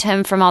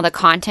momentum from all the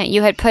content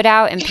you had put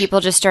out, and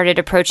people just started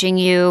approaching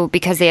you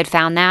because they had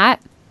found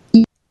that?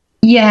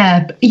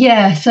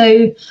 Yeah.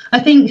 So I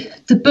think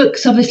the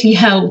books obviously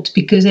helped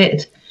because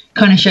it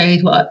kind of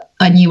showed what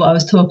I knew what I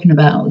was talking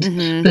about.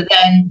 Mm-hmm. But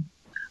then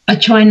I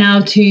try now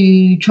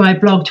to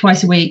blog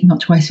twice a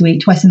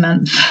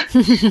month,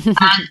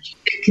 and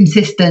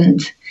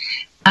consistent.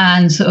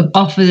 And sort of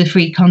offer the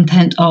free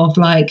content of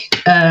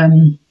like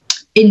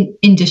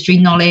industry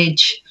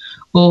knowledge,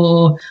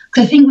 or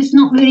because I think there's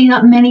not really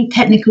that many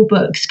technical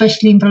books,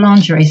 especially in the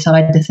lingerie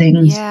side of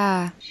things.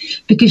 Yeah.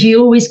 Because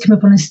you always come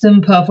up on a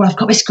stump of, well, I've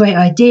got this great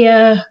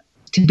idea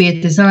to be a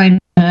designer,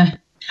 and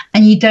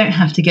you don't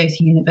have to go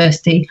to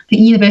university. I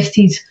think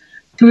university's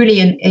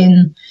brilliant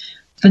in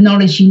the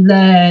knowledge you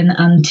learn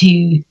and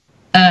to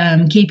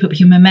keep up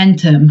your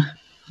momentum,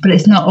 but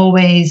it's not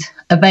always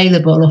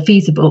available or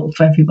feasible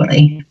for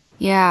everybody.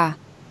 Yeah.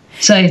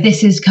 So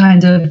this is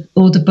kind of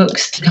all the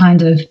books to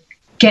kind of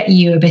get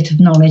you a bit of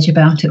knowledge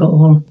about it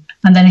all.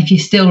 And then if you're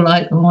still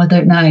like, oh, I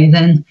don't know,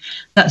 then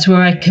that's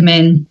where I come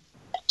in.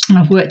 And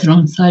I've worked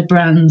alongside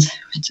brands,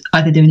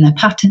 either doing their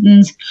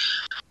patterns,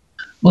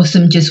 or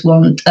some just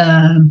want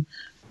a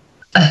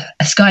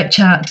Skype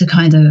chat to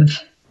kind of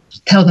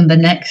tell them the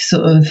next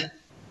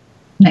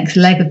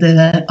leg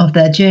of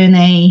their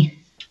journey.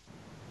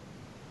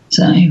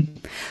 So,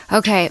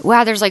 okay.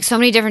 Wow. There's like so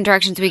many different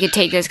directions we could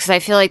take this, because I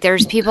feel like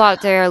there's people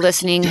out there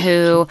listening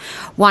who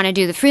want to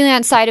do the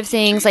freelance side of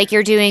things like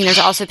you're doing. There's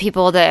also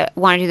people that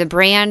want to do the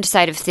brand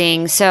side of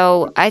things.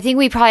 So I think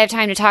we probably have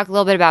time to talk a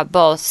little bit about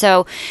both.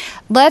 So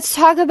let's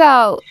talk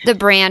about the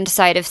brand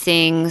side of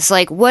things.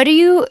 Like, what are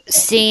you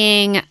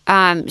seeing?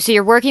 So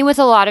you're working with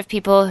a lot of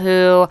people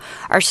who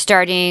are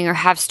starting or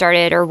have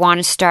started or want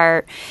to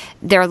start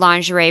their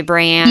lingerie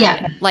brand.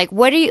 Yeah. Like,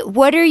 what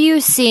are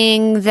you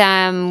seeing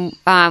them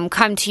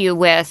come to you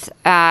with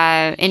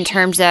in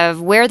terms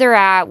of where they're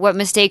at? What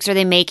mistakes are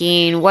they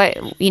making?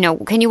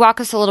 Can you walk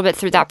us a little bit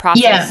through that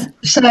process? Yeah.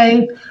 So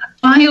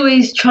I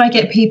always try to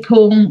get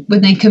people,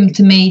 when they come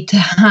to me, to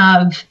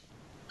have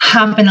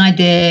an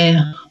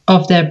idea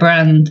of their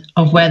brand,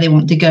 of where they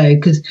want to go,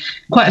 because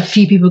quite a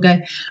few people go,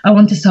 I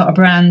want to start a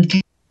brand,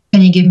 can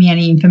you give me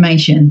any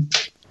information?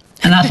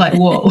 And I was like,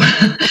 whoa,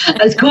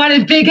 that's quite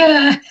a big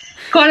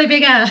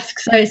ask.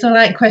 So it's all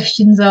like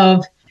questions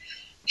of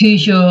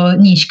who's your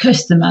niche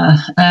customer,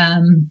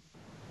 and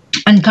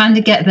kind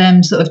of get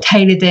them sort of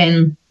tailored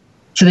in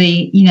so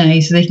they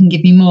can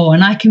give me more.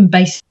 And I can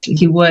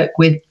basically work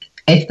with,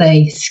 if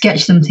they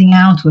sketch something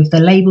out or if they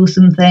label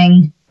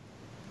something.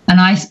 And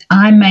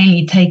I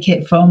mainly take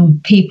it from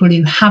people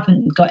who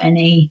haven't got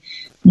any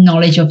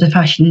knowledge of the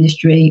fashion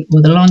industry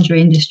or the lingerie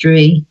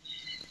industry,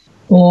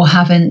 or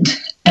haven't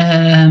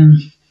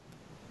any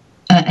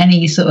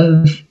sort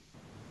of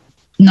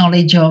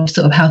knowledge of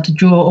sort of how to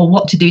draw or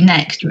what to do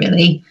next,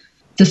 really.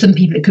 So some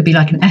people, it could be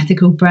like an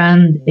ethical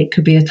brand, it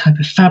could be a type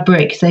of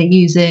fabric they're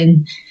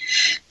using,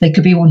 they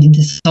could be wanting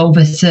to solve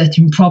a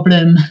certain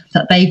problem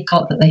that they've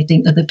got that they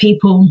think other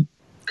people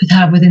could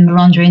have within the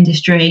lingerie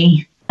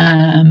industry.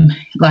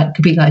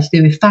 Could be like to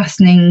do with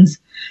fastenings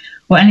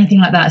or anything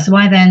like that. So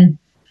I then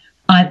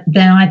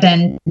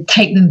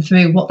take them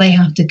through what they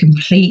have to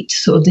complete,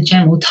 sort of the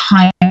general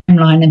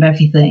timeline of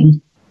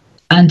everything,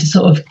 and to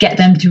sort of get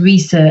them to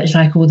research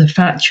like all the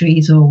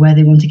factories or where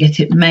they want to get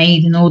it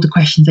made and all the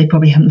questions they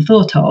probably haven't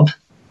thought of.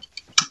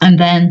 And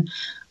then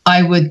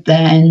I would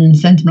then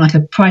send them like a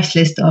price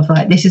list of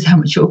like, this is how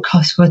much it will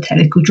cost for a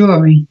technical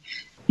drawing,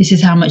 this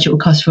is how much it will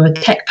cost for a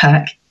tech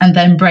pack, and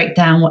then break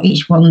down what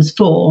each one's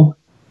for.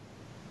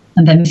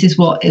 And then this is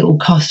what it will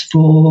cost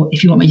for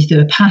if you want me to do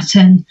a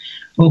pattern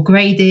or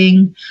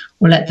grading,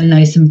 or let them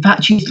know some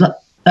factories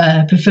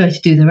prefer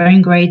to do their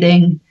own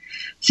grading.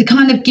 So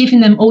kind of giving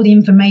them all the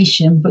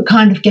information, but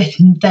kind of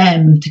getting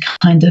them to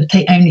kind of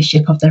take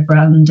ownership of their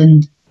brand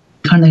and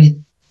kind of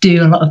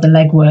do a lot of the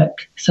legwork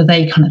so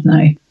they kind of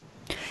know.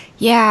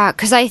 Yeah,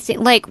 because I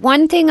think like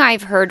one thing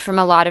I've heard from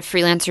a lot of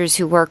freelancers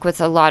who work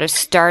with a lot of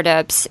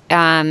startups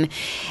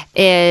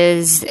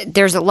is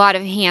there's a lot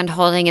of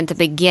hand-holding at the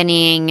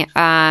beginning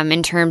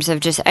in terms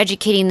of just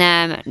educating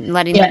them,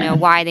 letting them know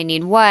why they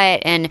need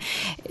what, and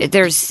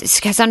there's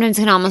sometimes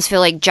can almost feel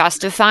like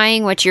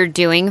justifying what you're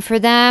doing for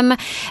them.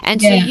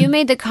 And so you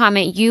made the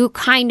comment, you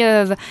kind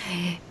of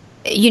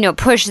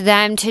push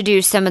them to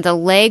do some of the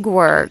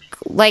legwork.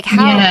 Like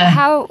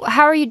how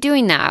are you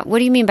doing that? What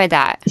do you mean by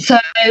that? So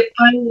I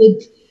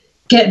would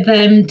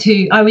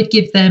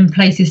give them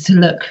places to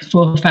look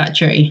for a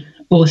factory,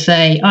 or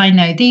say, I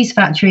know these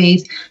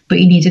factories,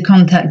 but you need to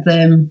contact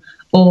them,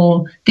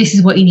 or this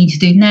is what you need to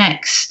do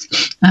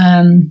next.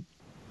 And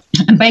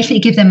and basically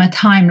give them a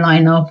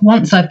timeline of,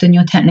 once I've done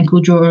your technical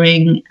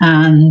drawing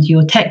and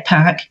your tech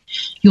pack,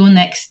 your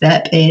next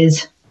step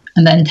is,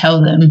 and then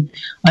tell them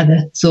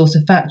either source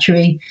a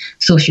factory,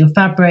 source your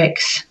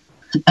fabrics,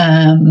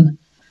 and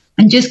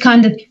just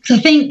kind of, because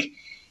I think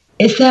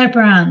it's their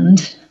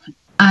brand,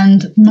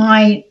 and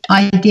my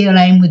ideal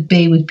aim would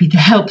be to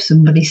help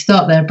somebody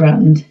start their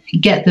brand,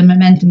 get the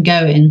momentum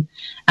going,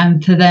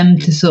 and for them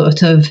to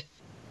sort of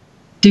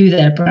do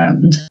their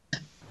brand.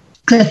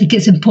 Because I think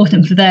it's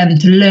important for them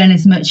to learn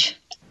as much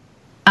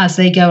as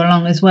they go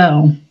along as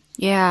well.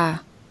 Yeah.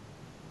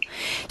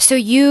 So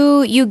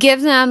you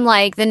give them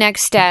like the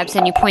next steps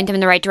and you point them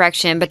in the right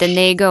direction, but then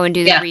they go and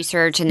do the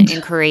research and the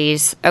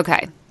inquiries.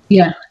 Okay.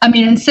 Yeah. I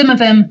mean, and some of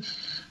them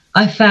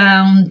I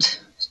found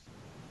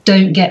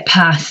don't get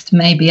past,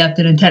 maybe I've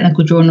done a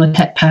technical drawing or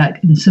tech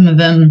pack, and some of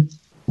them,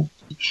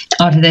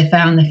 either they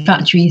found the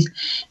factory's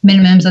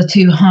minimums are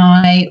too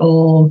high,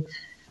 or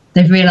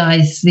they've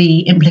realised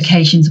the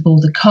implications of all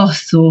the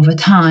costs or the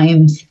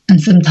times, and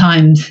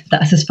sometimes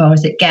that's as far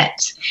as it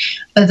gets.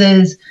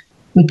 Others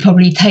would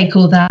probably take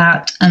all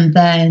that and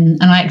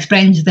I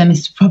explained to them,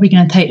 it's probably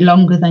going to take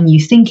longer than you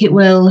think it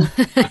will.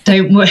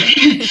 Don't worry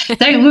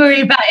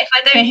about it if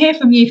I don't hear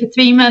from you for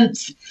 3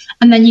 months,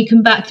 and then you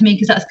come back to me,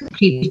 because that's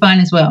completely fine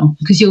as well,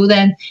 because you'll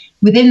then,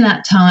 within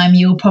that time,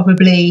 you'll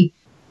probably,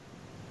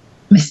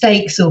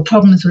 mistakes or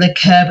problems will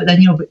occur, but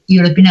then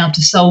you'll have been able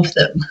to solve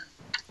them,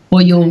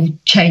 or you'll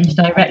change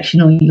direction,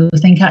 or you'll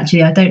think,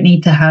 actually, I don't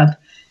need to have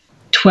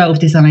 12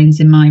 designs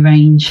in my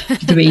range.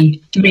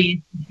 Three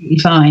is completely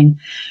fine.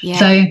 Yeah.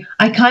 So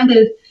I kind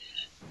of,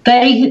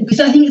 because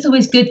I think it's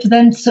always good for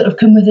them to sort of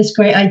come with this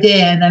great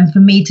idea, and then for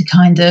me to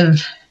kind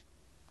of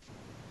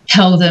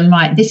tell them,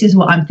 right, this is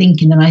what I'm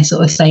thinking, and I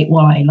sort of say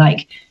why.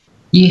 Like,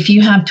 if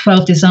you have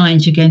 12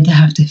 designs, you're going to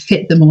have to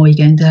fit them all,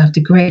 you're going to have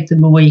to grade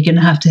them all, you're going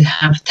to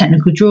have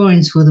technical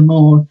drawings for them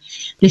all.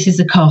 This is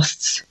the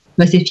costs.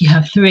 Whereas if you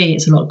have 3,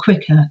 it's a lot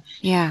quicker.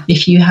 Yeah.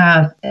 If you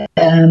have,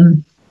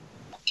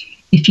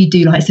 if you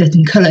do like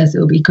certain colours, it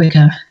will be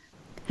quicker.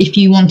 If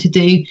you want to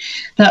do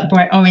that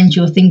bright orange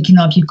you're thinking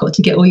of, you've got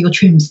to get all your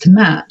trims to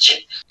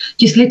match.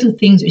 Just little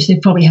things which they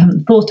probably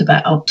haven't thought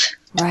about.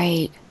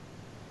 Right.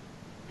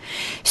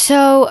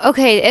 So,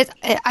 okay,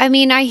 I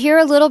mean, I hear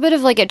a little bit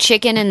of like a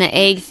chicken and the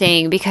egg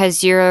thing,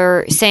 because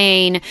you're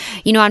saying,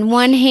 you know, on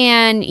one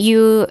hand,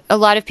 a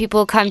lot of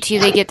people come to you,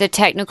 they get the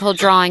technical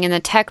drawing and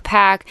the tech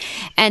pack,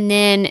 and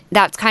then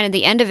that's kind of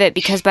the end of it,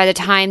 because by the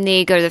time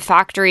they go to the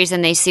factories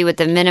and they see what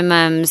the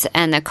minimums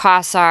and the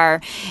costs are,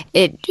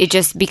 it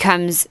just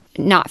becomes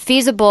not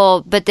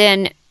feasible. But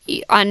then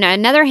on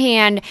another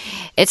hand,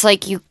 it's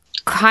like you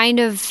kind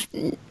of,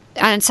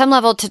 on some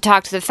level, to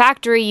talk to the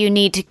factory, you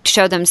need to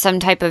show them some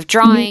type of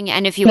drawing.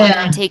 And if you want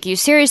them to take you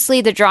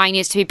seriously, the drawing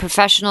needs to be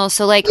professional.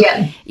 So, like,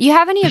 you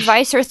have any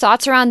advice or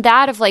thoughts around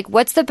that of, like,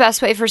 what's the best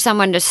way for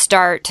someone to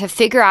start to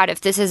figure out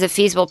if this is a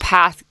feasible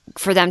path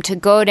for them to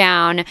go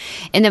down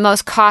in the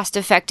most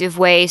cost-effective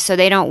way, so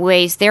they don't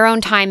waste their own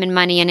time and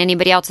money and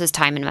anybody else's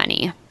time and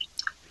money?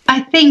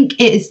 I think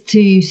it is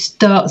to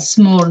start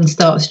small and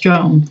start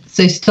strong.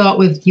 So start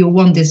with your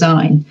one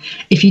design.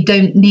 If you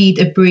don't need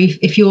a brief,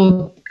 if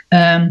you're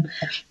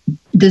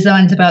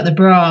designs about the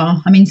bra,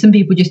 I mean, some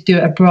people just do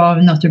a bra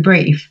and not a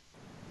brief,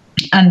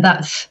 and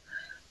that's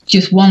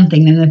just one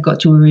thing then they've got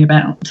to worry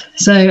about.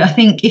 So I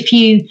think if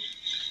you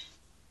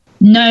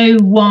know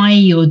why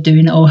you're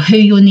doing it or who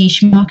your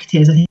niche market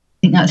is, I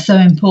think that's so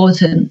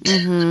important.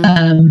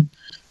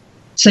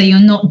 So you're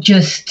not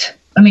just,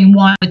 I mean,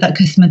 why would that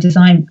customer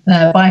design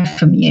buy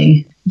from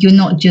you? You're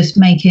not just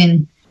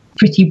making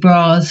pretty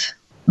bras.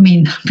 I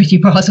mean, pretty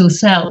bras will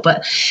sell,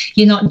 but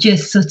you're not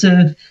just sort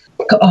of,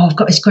 I've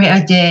got this great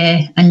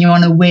idea, and you're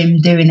on a whim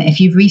doing it. If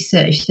you've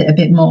researched it a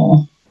bit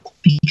more,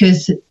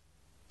 because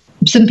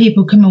some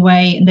people come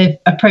away and they've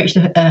approached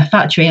a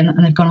factory and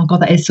they've gone, oh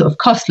God, that is sort of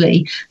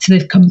costly. So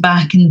they've come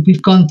back and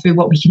we've gone through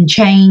what we can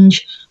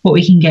change, what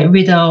we can get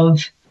rid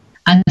of.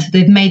 And so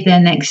they've made their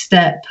next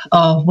step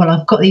of, well,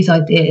 I've got these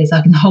ideas,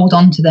 I can hold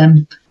on to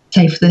them,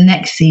 say, for the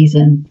next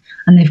season.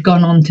 And they've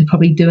gone on to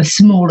probably do a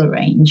smaller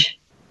range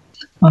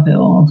of it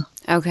all.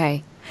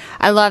 Okay.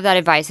 I love that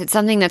advice. It's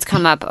something that's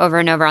come up over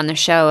and over on the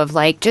show of,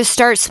 like, just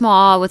start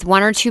small with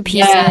 1 or 2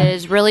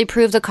 pieces, really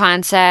prove the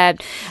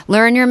concept,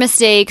 learn your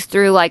mistakes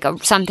through like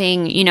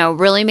something, you know,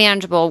 really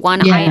manageable,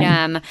 one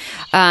item.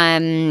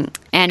 And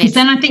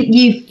then I think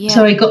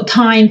you've got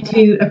time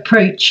to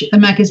approach a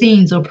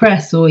magazines or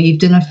press, or you've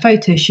done a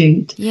photo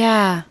shoot.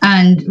 Yeah.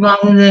 And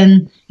rather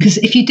than, because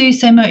if you do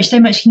so much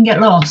can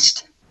get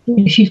lost.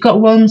 If you've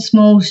got one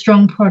small,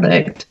 strong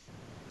product,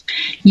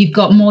 you've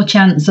got more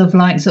chance of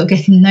like sort of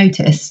getting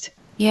noticed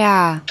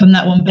from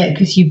that one bit,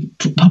 because you're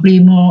probably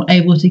more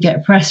able to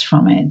get press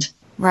from it.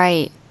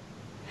 Right.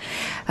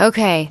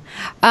 Okay.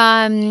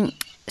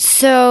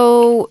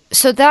 So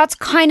that's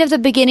kind of the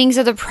beginnings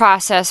of the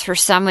process for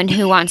someone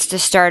who wants to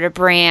start a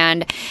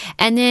brand.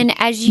 And then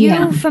as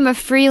you, from a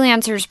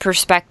freelancer's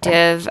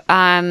perspective,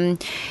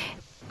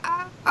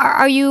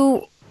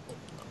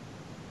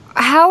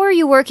 how are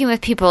you working with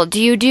people?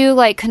 Do you do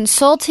like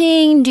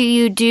consulting? Do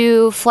you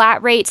do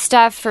flat rate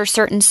stuff for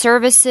certain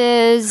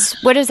services?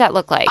 What does that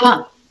look like?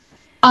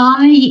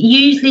 I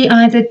usually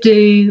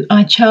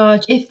I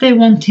charge if they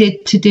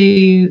wanted to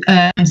do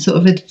sort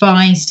of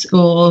advice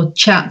or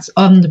chats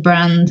on the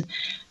brand.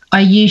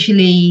 I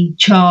usually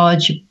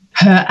charge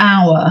per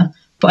hour,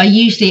 but I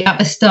usually at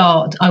the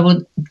start I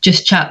will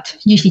just chat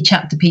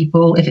to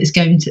people if it's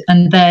going to,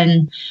 and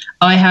then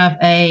I have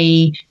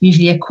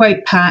usually a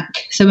quote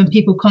pack. So when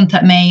people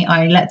contact me,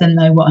 I let them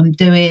know what I'm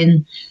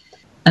doing,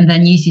 and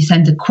then usually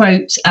send a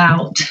quote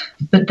out.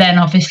 But then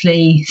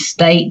obviously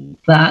state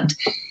that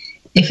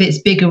if it's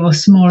bigger or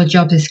smaller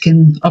jobs, this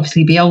can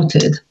obviously be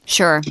altered.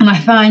 Sure. And I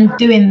find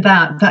doing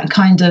that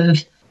kind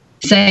of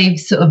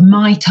saves sort of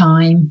my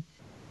time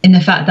in the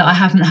fact that I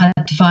haven't had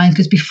to find,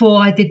 because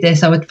before I did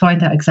this, I would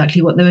find out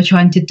exactly what they were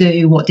trying to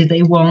do, what did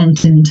they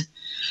want, and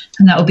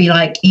that would be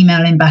like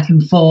emailing back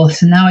and forth.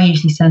 So now I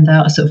usually send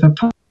out a sort of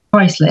a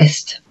price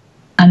list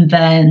and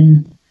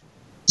then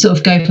sort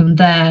of go from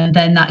there. And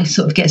then that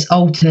sort of gets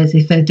altered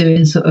if they're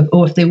doing sort of,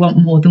 or if they want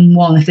more than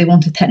one, if they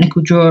want a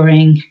technical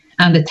drawing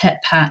and a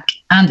tech pack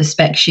and a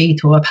spec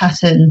sheet or a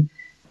pattern,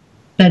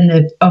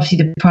 then obviously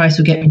the price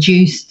will get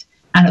reduced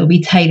and it will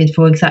be tailored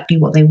for exactly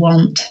what they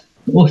want.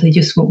 Or if they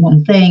just want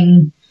one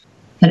thing,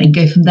 then it can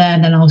go from there.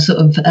 And then I'll sort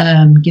of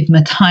give them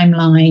a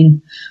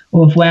timeline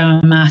of where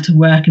I'm at and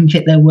where I can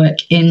fit their work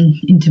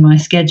into my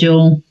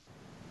schedule.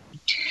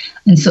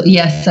 And so,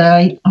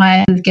 so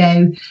I would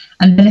go,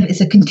 and then if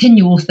it's a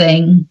continual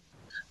thing,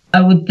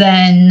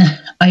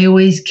 I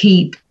always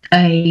keep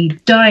a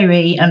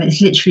diary, and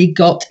it's literally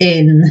got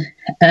in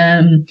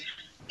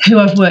who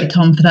I've worked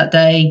on for that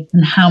day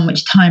and how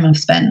much time I've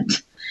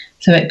spent.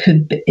 So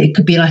it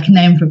could be like a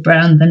name for a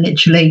brand, and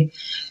literally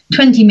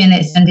 20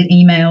 minutes sending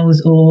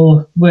emails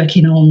or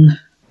working on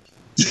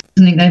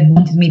something they've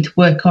wanted me to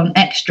work on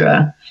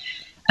extra.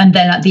 And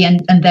then at the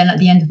end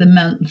of the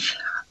month,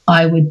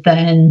 I would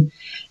then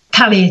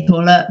tally it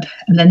all up,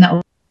 and then that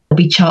will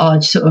be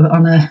charged sort of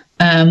on a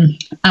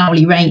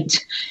hourly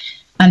rate.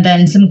 And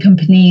then some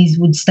companies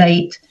would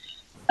state,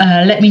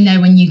 let me know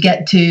when you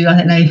get to,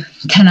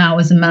 10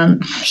 hours a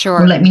month.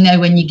 Sure. Or let me know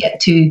when you get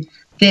to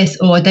this,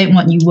 or I don't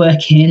want you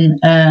working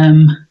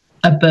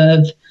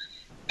above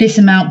this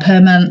amount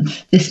per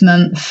month, this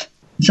month.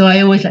 So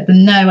I always let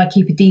them know. I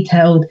keep a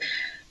detailed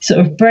sort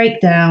of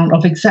breakdown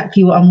of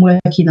exactly what I'm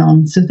working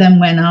on. So then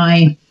when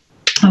I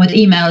would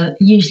email,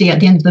 usually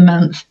at the end of the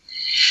month,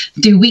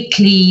 do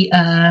weekly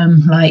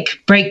like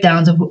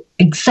breakdowns of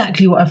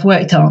exactly what I've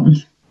worked on.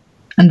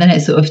 And then it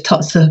sort of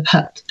tots up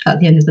at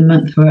the end of the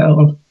month for it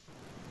all.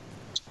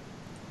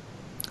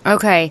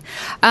 Okay.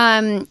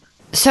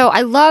 So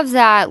I love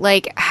that,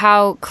 like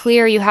how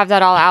clear you have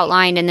that all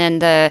outlined, and then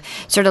the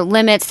sort of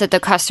limits that the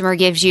customer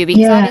gives you,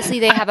 because obviously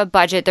they have a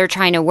budget they're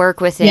trying to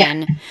work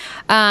within. Yeah.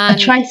 I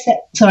try to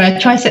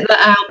set that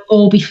out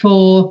all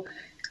before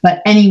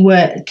like any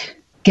work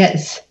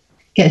gets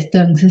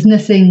done. Because there's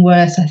nothing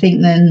worse, I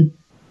think, than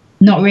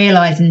not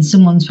realising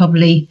someone's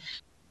probably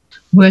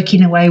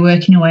working away,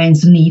 and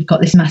suddenly you've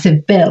got this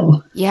massive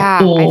bill. Yeah,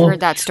 I've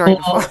heard that story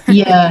before.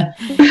 Yeah.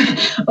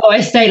 Or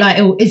I say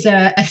like, is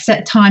there a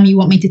set time you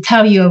want me to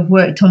tell you I've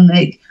worked on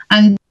it?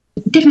 And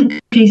different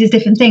companies, there's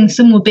different things.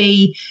 Some will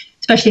be,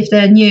 especially if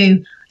they're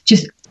new,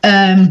 just by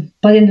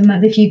the end of the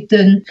month, if you've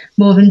done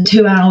more than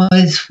 2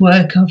 hours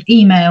work of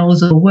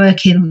emails or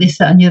working on this,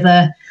 that and the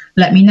other,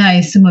 let me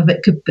know. Some of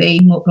it could be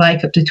more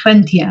like up to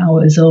 20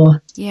 hours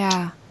or...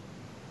 Yeah.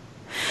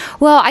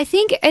 Well, I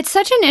think it's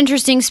such an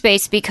interesting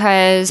space,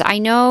 because I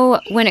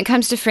know when it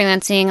comes to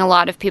freelancing, a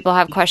lot of people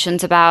have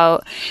questions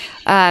about,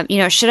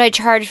 should I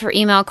charge for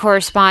email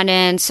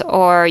correspondence?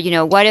 Or,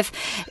 what if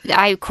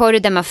I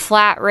quoted them a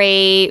flat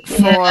rate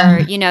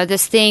for,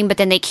 this thing, but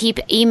then they keep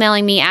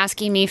emailing me,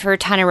 asking me for a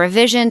ton of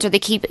revisions, or they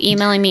keep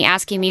emailing me,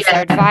 asking me for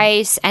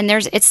advice. And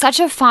it's such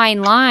a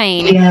fine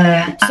line.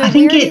 Yeah. So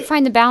where do you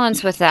find the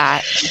balance with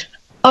that?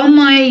 On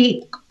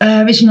my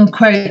original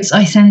quotes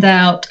I send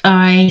out,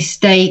 I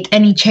state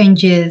any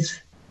changes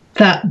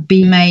that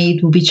be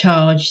made will be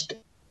charged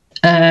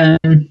at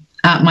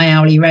my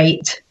hourly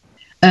rate,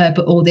 but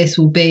all this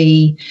will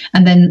be,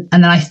 and then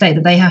I state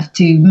that they have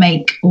to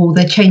make all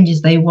the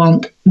changes they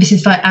want. This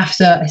is like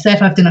after, say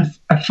if I've done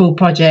a full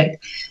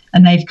project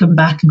and they've come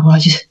back and go,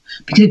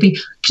 because it'd be,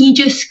 can you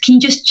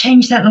just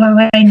change that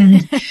line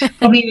and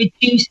probably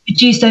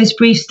reduce those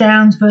briefs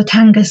down for a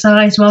tanga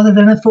size rather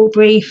than a full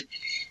brief.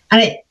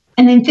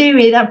 And in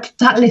theory, that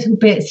little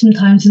bit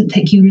sometimes doesn't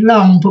take you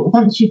long, but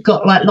once you've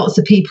got like lots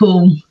of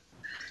people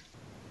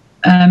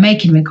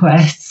making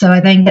requests, so I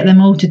then get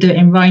them all to do it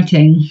in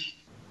writing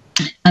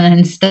and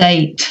then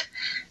state,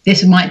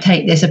 this might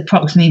take this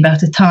approximately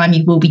about a time,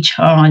 you will be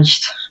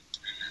charged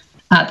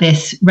at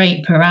this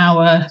rate per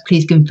hour.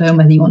 Please confirm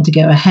whether you want to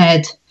go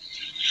ahead.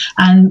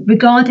 And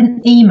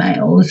regarding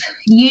emails,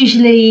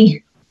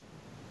 usually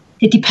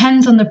it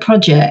depends on the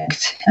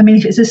project. I mean,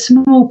 if it's a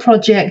small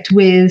project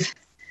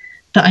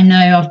that I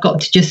know I've got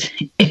to just,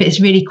 if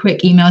it's really quick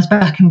emails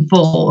back and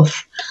forth,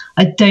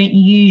 I don't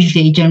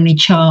generally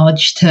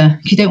charge because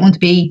you don't want to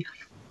be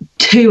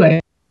too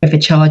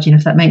overcharging,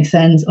 if that makes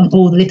sense, on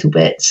all the little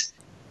bits.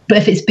 But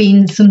if it's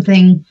been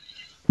something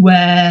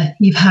where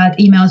you've had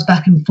emails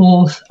back and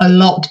forth a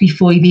lot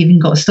before you've even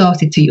got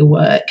started to your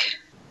work,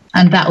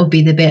 and that would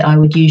be the bit I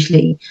would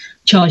usually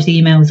charge the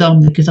emails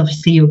on, because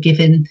obviously you're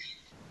giving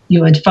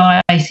your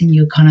advice and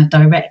you're kind of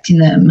directing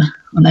them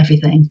on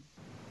everything.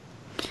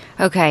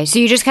 Okay, so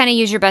you just kind of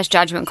use your best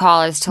judgment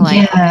call as to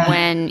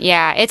when,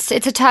 it's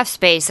a tough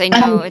space. I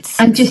know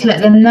and just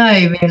let them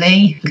know,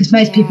 really, because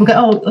most people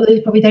go, they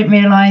probably don't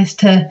realise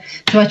so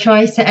I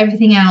try to set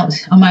everything out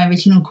on my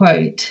original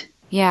quote.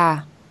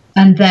 Yeah.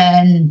 And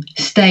then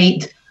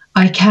state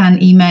I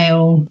can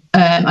email.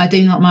 I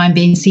do not mind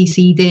being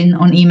CC'd in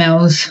on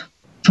emails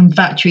from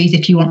factories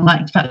if you want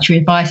like factory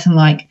advice and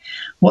like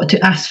what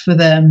to ask for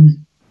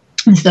them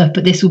and stuff,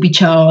 but this will be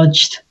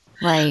charged.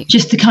 Right.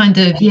 Just to kind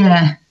of,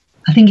 I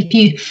think if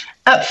you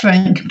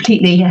upfront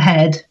completely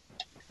ahead,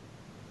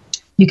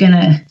 I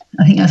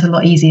think that's a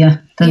lot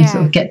easier than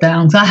sort of get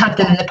down. So I have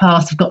done in the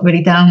past, I've got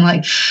really down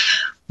like,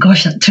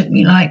 gosh, that took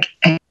me like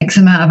X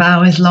amount of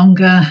hours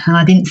longer, and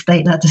I didn't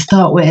state that to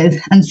start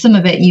with. And some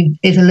of it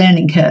is a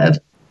learning curve.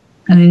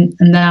 And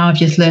now I've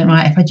just learned,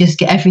 right, if I just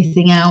get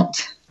everything out.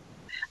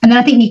 And then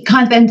I think you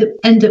kind of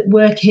end up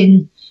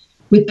working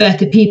with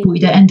better people.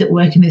 You don't end up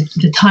working with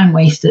the time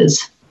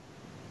wasters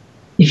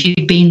if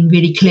you've been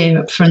really clear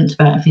up front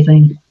about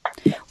everything.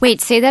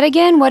 Wait, say that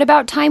again. What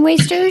about time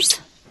wasters?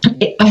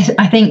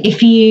 I think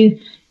if you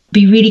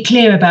be really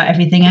clear about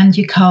everything and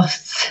your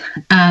costs,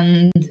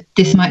 and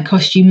this might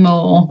cost you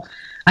more,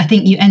 I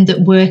think you end up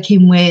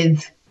working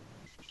with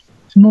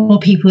more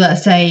people that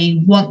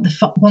say want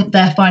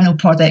their final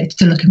product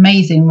to look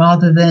amazing,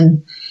 rather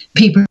than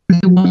people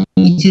who want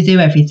you to do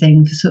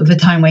everything for sort of the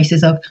time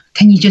wasters of,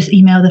 can you just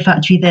email the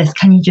factory this?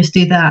 Can you just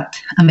do that?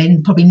 I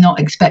mean, probably not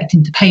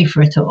expecting to pay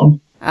for it all.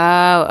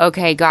 Oh,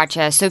 okay,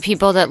 gotcha. So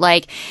people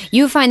that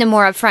you find the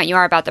more upfront you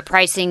are about the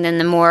pricing, then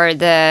the more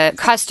the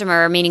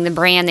customer, meaning the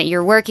brand that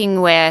you're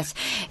working with,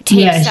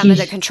 takes some of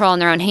the control in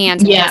their own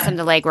hands and does some of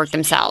the legwork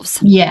themselves.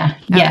 Yeah.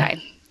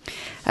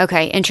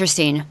 Okay,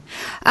 interesting.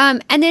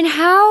 And then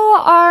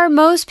how are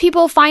most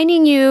people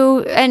finding you,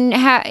 and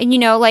how,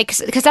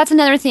 because that's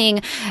another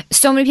thing.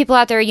 So many people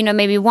out there,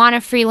 maybe want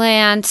to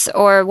freelance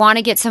or want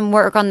to get some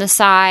work on the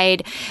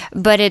side,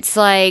 but it's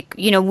like,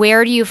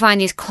 where do you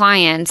find these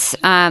clients?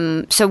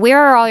 So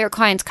where are all your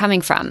clients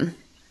coming from?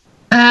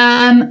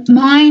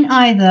 Mine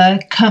either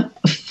come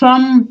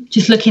from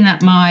just looking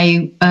at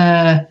my,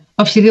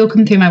 obviously they all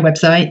come through my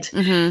website.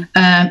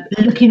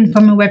 Mm-hmm. Looking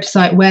from a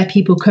website where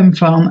people come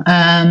from,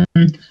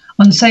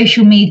 on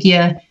social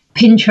media,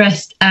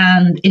 Pinterest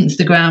and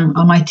Instagram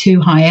are my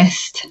two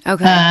highest.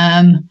 Okay.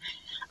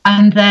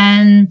 And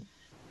then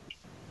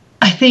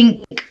I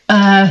think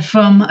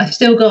I've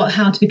still got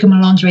How to Become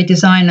a Lingerie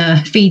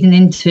Designer feeding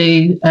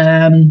into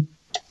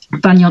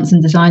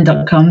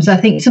vanjanssendesign.com. So I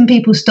think some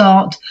people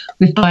start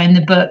with buying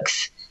the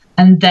books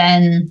and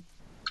then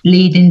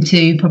lead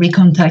into probably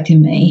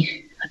contacting me.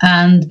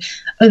 And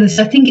others,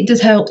 I think it does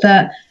help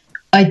that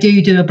I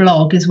do a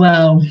blog as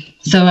well.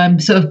 So I'm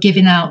sort of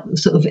giving out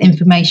sort of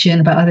information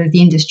about either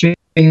the industry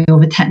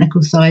or the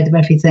technical side of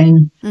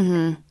everything.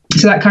 Mm-hmm.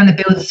 So that kind of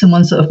builds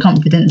someone's sort of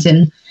confidence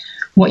in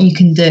what you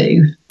can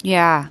do.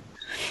 Yeah.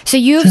 So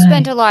you've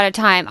spent a lot of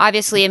time,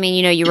 obviously, I mean,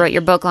 you wrote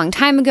your book a long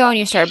time ago and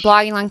you started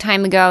blogging a long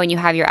time ago and you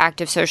have your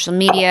active social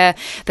media,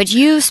 but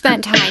you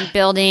spent time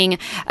building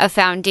a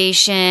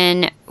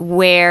foundation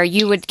where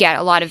you would get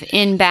a lot of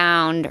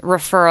inbound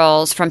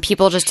referrals from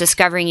people just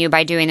discovering you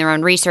by doing their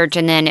own research,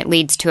 and then it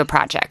leads to a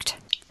project.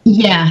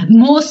 Yeah,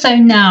 more so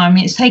now. I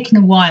mean, it's taken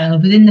a while.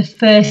 Within the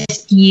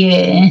first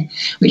year,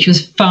 which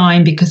was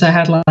fine because I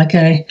had like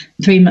a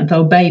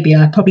 3-month-old baby,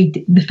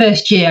 the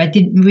first year I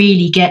didn't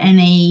really get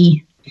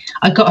any.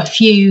 I got a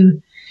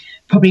few,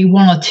 probably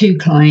 1 or 2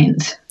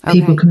 clients,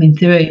 people coming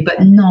through,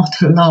 but not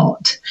a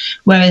lot.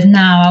 Whereas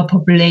now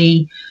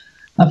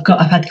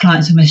I've had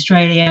clients from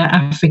Australia,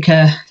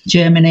 Africa,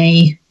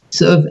 Germany.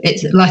 Sort of,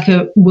 it's like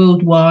a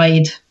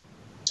worldwide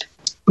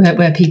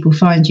where people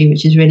find you,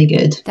 which is really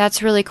good.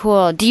 That's really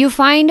cool. Do you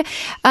find,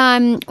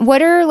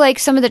 what are like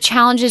some of the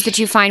challenges that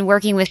you find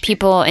working with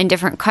people in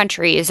different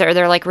countries? Are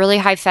there like really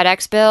high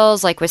FedEx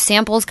bills, like with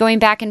samples going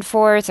back and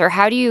forth, or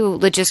how do you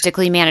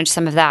logistically manage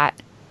some of that?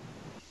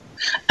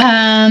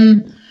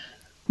 I'm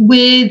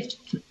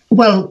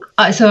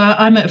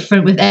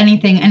upfront with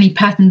anything, any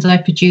patterns I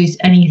produce,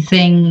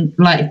 anything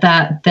like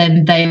that,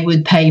 then they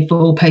would pay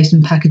for post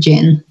and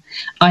packaging.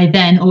 I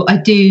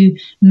do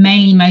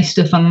mainly most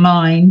stuff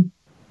online.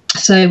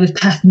 So with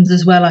patterns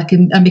as well,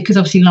 and because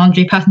obviously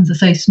lingerie patterns are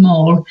so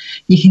small,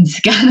 you can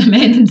scan them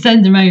in and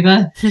send them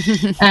over,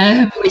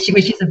 which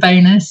is a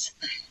bonus.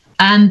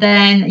 And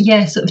then,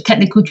 sort of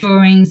technical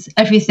drawings,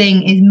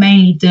 everything is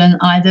mainly done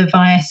either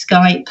via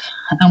Skype,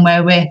 and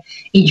where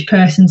each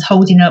person's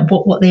holding up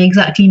what they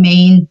exactly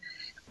mean,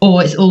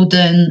 or it's all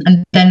done.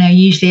 And then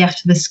usually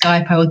after the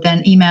Skype, I would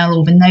then email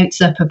all the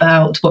notes up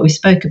about what we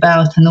spoke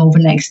about and all the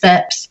next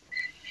steps.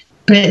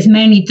 But it's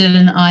mainly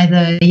done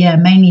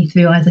mainly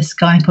through either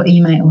Skype or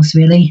emails,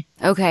 really.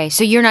 Okay,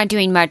 so you're not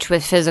doing much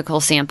with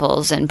physical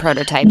samples and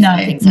prototypes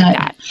and things like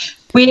that.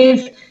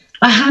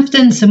 I have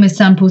done some with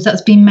samples.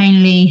 That's been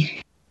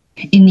mainly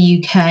in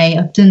the UK.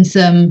 I've done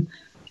some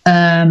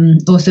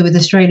also with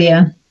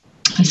Australia.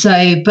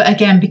 So, but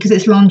again, because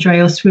it's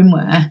lingerie or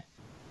swimwear,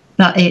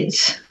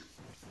 that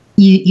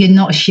you're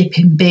not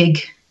shipping big.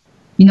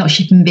 You're not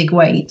shipping big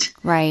weight.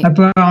 Right. A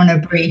bra and a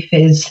brief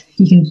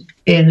you can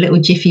be a little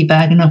jiffy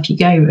bag and off you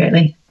go,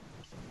 really.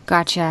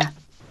 Gotcha.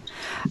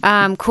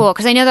 Cool.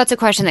 Because I know that's a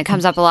question that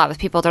comes up a lot with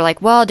people. They're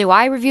like, well, do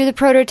I review the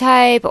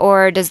prototype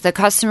or does the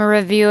customer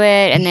review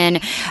it? And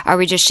then are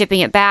we just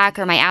shipping it back?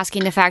 Or am I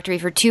asking the factory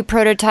for 2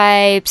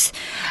 prototypes?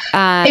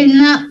 In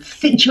that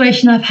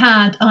situation I've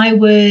had,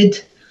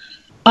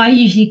 I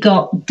usually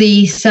got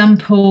the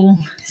sample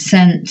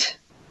sent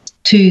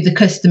to the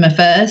customer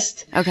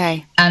first.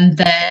 Okay. And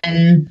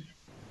then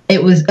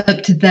it was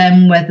up to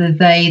them whether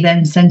they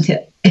then sent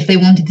it, if they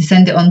wanted to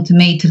send it on to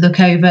me to look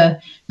over,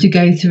 to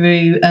go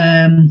through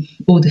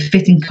all the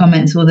fitting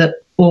comments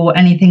or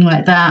anything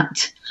like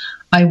that,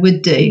 I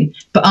would do.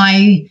 But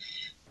I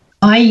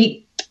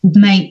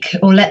make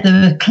or let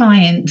the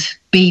client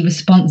be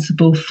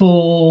responsible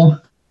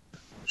for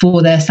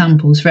their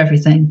samples, for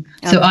everything.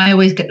 Okay. So I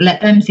always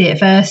let them see it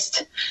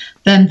first,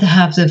 them to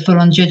have the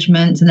full-on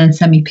judgment, and then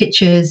send me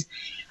pictures.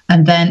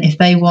 And then if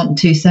they want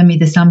to send me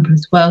the sample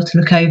as well to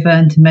look over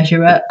and to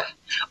measure up,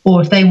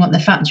 or if they want the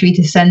factory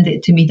to send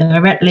it to me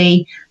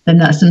directly, then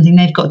that's something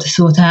they've got to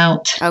sort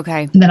out.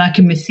 Okay. And then I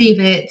can receive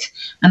it,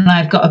 and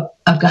I've got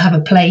to have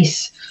a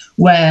place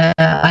where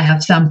I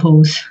have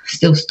samples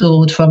still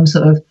stored from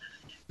sort of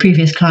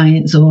previous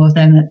clients, or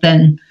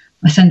then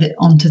I send it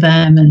on to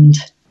them. And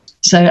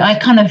so I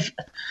kind of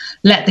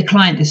let the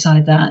client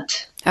decide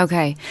that.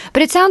 Okay.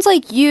 But it sounds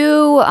like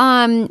you,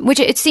 which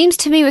it seems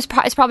to me it's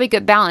probably a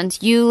good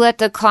balance. You let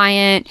the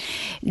client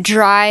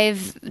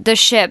drive the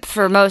ship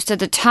for most of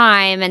the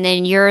time, and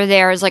then you're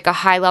there as like a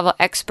high-level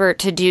expert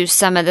to do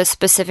some of the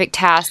specific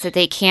tasks that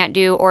they can't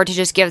do, or to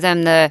just give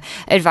them the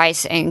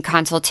advice and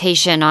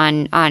consultation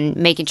on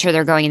making sure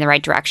they're going in the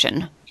right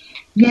direction.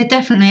 Yeah,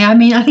 definitely. I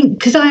mean, I think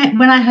because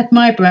when I had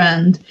my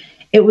brand,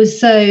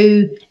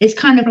 it's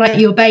kind of like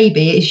your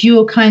baby. It's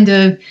your kind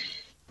of,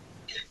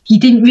 you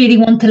didn't really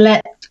want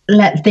to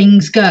let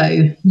things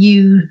go.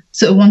 You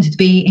sort of wanted to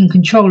be in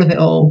control of it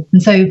all.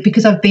 And so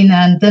because I've been there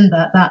and done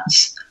that,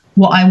 that's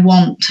what I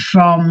want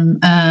from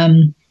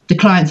the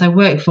clients I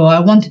work for. I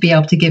want to be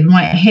able to give them,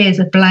 right, here's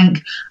a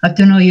blank, I've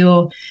done all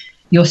your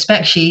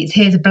spec sheets,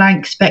 here's a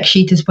blank spec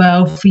sheet as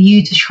well for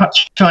you to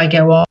try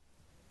go on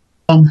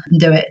and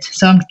do it.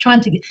 So I'm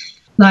trying to,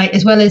 like,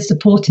 as well as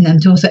supporting them,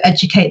 to also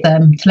educate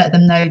them, to let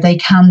them know they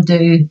can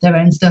do their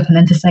own stuff, and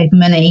then to save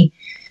money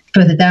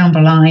further down the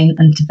line,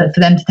 and for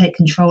them to take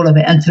control of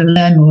it and to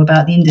learn more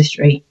about the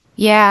industry.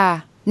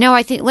 Yeah. No,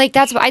 I think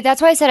that's why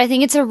I said I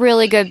think it's a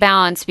really good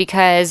balance,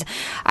 because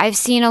I've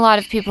seen a lot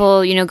of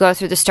people, go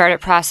through the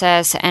startup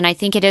process, and I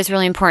think it is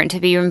really important to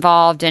be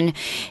involved. And,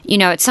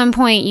 at some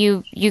point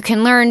you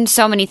can learn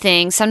so many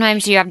things.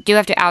 Sometimes you do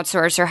have to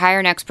outsource or hire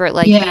an expert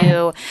like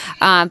you,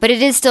 but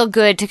it is still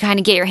good to kind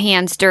of get your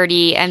hands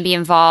dirty and be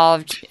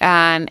involved.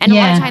 And a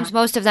lot of times,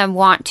 most of them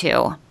want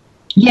to.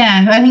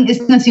 Yeah, I think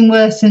there's nothing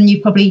worse than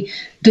you've probably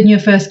done your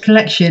first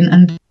collection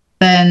and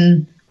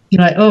then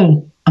you're like,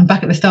 oh, I'm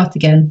back at the start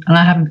again,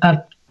 and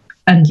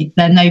and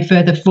they're no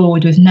further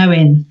forward with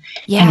knowing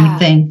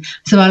anything.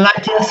 So I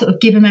like to sort of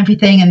give them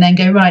everything and then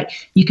go, right,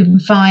 you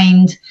could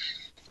find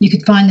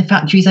the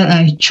factories, I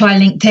don't know, try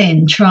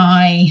LinkedIn,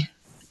 try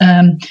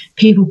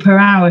people per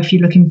hour if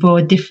you're looking for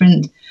a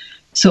different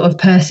sort of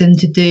person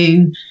to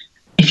do,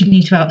 if you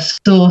need to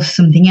outsource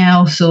something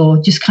else,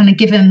 or just kind of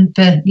give them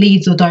the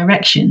leads or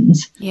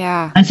directions.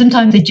 Yeah. And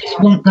sometimes they just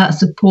want that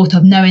support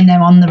of knowing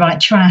they're on the right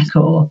track,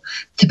 or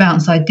to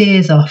bounce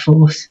ideas off,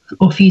 or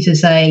for you to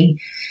say,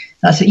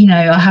 that's,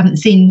 I haven't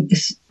seen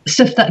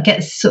stuff that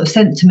gets sort of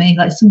sent to me.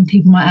 Like some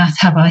people might ask,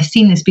 have I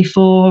seen this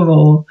before,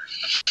 or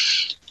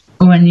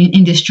in the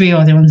industry, or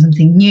are they on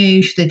something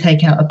new? Should they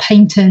take out a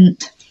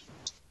patent?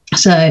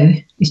 So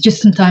it's just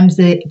sometimes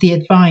the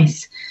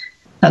advice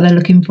that they're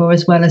looking for,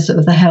 as well as sort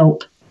of the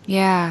help.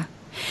 Yeah.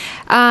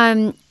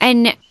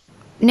 And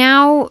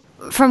now,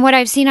 from what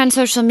I've seen on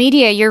social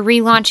media, you're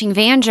relaunching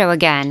Vanjo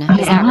again.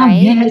 Is that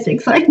right? Yeah, it's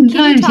exciting times.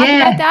 Can you talk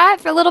about that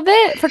for a little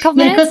bit, for a couple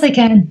minutes? Yeah, of course I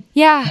can.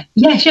 Yeah.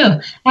 Yeah,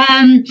 sure.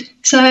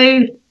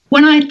 So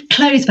when I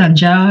closed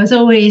Vanjo, I was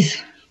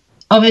always,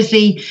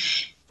 obviously,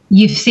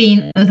 you've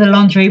seen other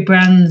lingerie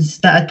brands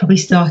that had probably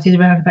started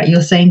around about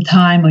your same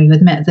time, or you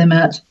had met them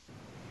at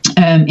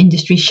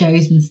industry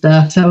shows and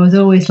stuff. So I was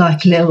always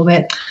like a little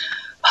bit,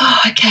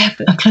 okay,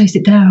 I've closed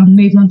it down,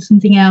 moved on to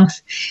something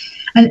else.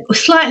 And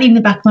slightly in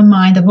the back of my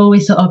mind, I've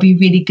always thought I'd be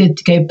really good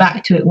to go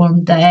back to it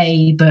one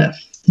day, but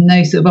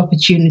no sort of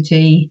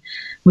opportunity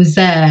was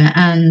there.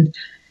 And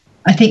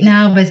I think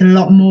now there's a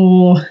lot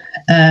more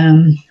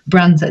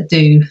brands that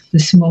do the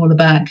smaller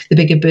back, the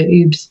bigger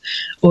boobs,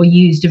 or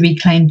use the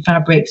reclaimed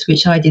fabrics,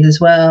 which I did as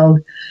well.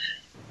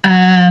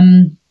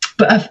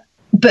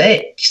 But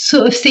it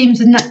sort of seems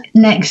the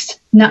next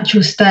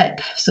natural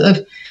step, sort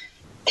of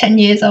 10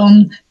 years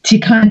on to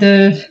kind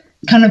of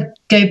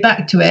go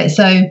back to it.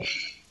 So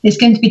it's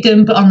going to be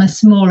done, but on a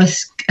smaller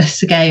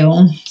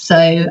scale.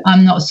 So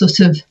I'm not sort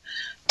of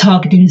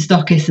targeting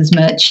stockists as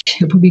much.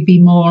 It'll probably be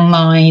more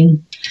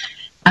online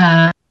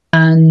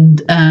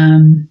and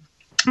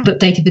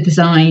updated the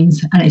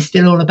designs, and it's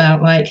still all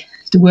about like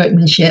the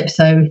workmanship.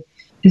 So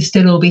it'll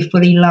still all be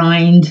fully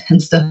lined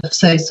and stuff.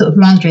 So sort of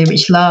lingerie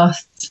which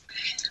lasts,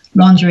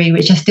 lingerie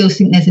which I still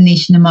think there's a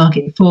niche in the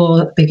market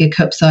for bigger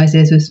cup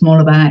sizes with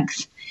smaller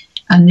backs.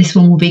 And this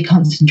one will be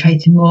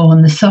concentrating more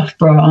on the soft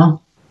bra,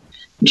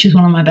 which was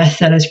one of my best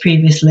sellers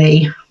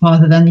previously,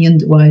 rather than the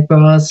underwide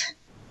bras.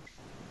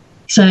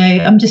 So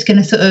I'm just going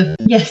to sort of,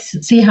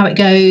 see how it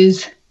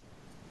goes.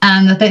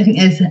 And I don't think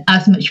there's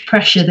as much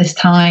pressure this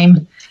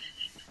time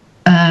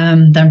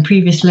than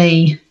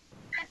previously.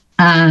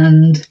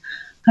 And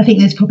I think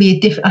there's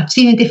probably I've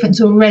seen a difference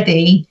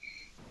already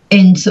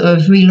in sort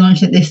of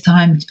relaunching it this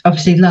time.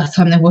 Obviously, last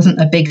time there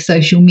wasn't a big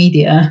social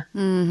media.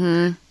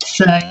 Mm-hmm.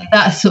 So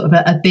that's sort of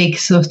a big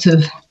sort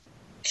of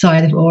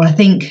side of it all. I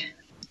think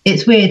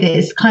it's weird.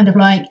 It's kind of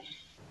like,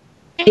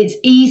 it's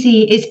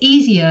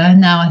easier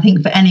now, I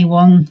think, for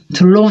anyone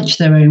to launch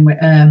their own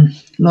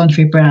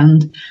lingerie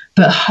brand,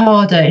 but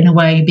harder in a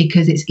way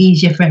because it's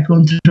easier for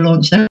everyone to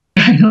launch their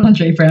own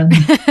lingerie brand.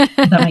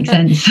 If that makes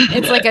sense.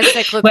 It's like a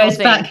cyclical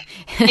thing.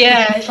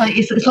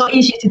 It's a lot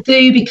easier to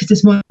do because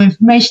there's more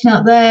information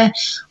out there,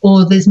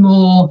 or there's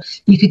more,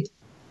 you could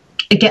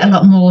get a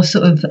lot more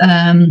sort of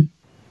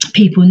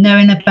people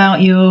knowing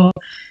about your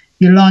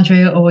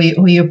lingerie or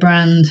your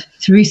brand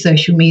through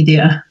social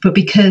media. But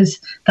because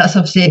that's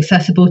obviously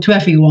accessible to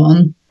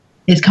everyone,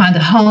 it's kind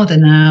of harder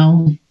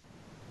now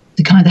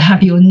to kind of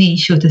have your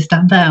niche or to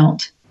stand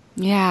out.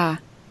 Yeah.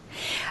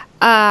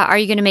 Are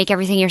you going to make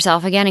everything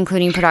yourself again,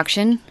 including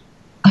production?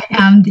 I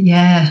am,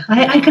 yeah.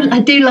 I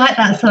do like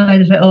that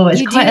side of it all.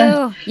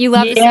 You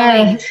love the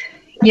sewing.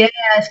 Yeah,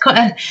 it's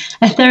quite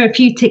a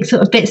therapeutic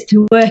sort of bits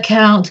to work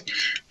out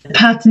the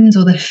patterns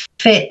or the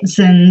fits,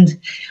 and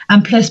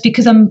plus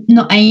because I'm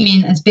not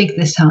aiming as big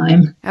this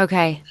time.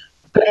 Okay.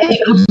 But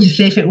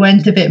obviously, if it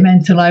went a bit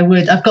mental, I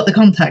would. I've got the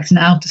contacts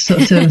now to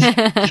sort of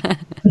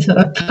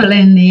pull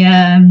in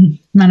the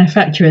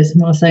manufacturers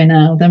more so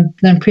now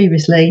than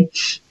previously.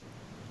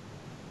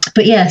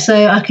 But yeah,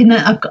 so I feel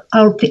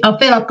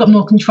I've got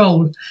more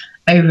control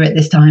over it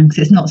this time, because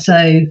it's not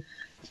so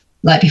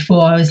like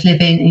before. I was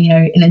living,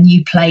 in a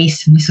new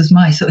place, and this was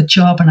my sort of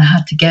job, and I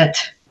had to get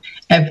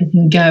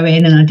everything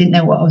going, and I didn't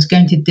know what I was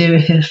going to do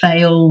if it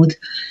failed.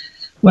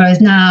 Whereas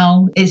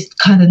now it's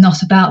kind of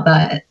not about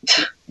that.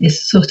 It's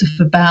sort of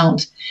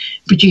about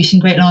producing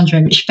great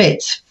lingerie which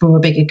fits for a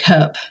bigger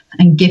cup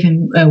and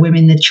giving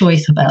women the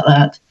choice about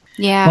that.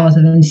 Yeah.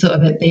 Rather than sort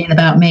of it being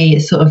about me,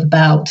 it's sort of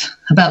about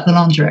the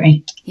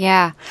lingerie.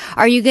 Yeah.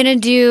 Are you going to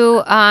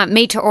do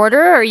made to order,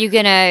 or are you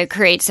going to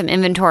create some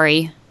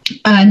inventory?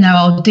 No,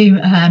 I'll do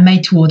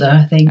made to order,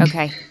 I think.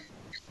 Okay.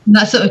 And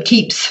that sort of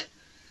keeps,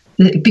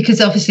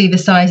 because obviously the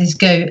sizes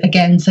go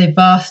again so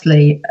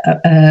vastly,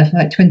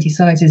 like 20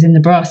 sizes in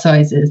the bra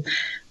sizes,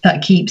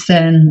 that keeps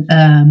then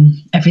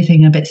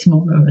everything a bit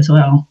smaller as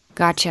well.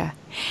 Gotcha.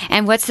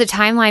 And what's the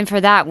timeline for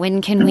that?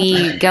 When can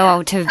we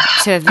go to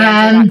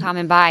Vanzo.com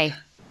and buy?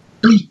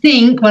 I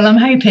think, I'm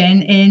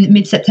hoping in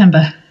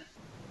mid-September.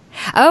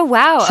 Oh,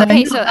 wow.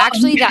 Okay, so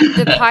actually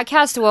the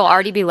podcast will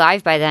already be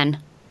live by then.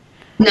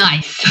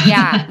 Nice.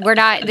 Yeah,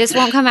 this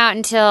won't come out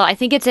until, I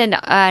think it's in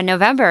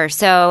November.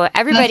 So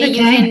everybody,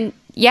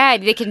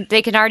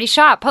 they can already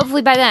shop,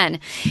 hopefully by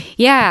then.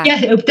 Yeah.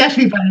 Yeah, it'll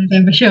definitely by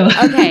then for sure.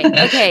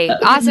 Okay.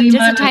 Awesome.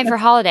 Just in time for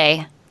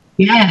holiday.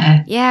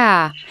 Yeah.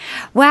 Yeah.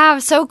 Wow.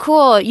 So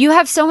cool. You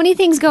have so many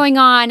things going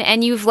on,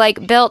 and you've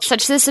built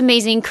such this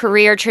amazing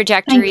career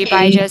trajectory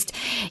by just,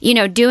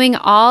 doing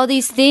all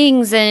these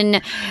things,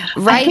 and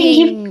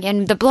writing,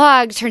 and the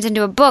blog turns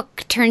into a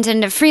book, turns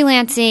into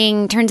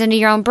freelancing, turns into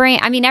your own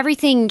brand. I mean,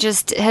 everything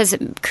just has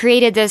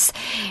created this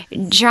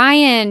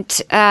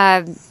giant,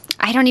 I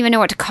don't even know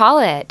what to call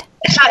it.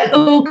 It's like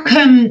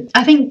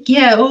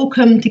all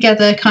come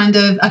together kind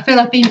of. I feel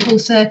I've been full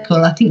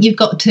circle. I think you've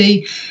got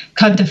to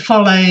kind of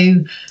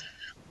follow,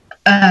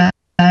 follow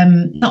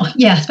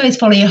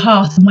your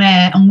heart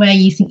and where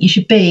you think you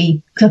should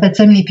be. Because I've had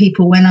so many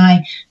people when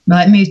I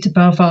moved to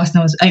Belfast and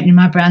I was opening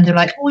my brand, they're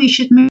like, "Oh, you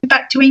should move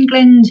back to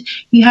England.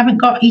 You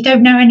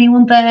don't know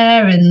anyone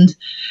there," and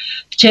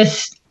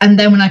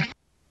then when I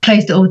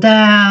closed it all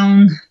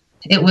down,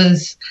 it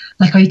was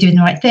like, are you doing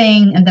the right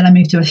thing? And then I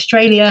moved to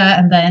Australia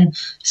and then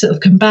sort of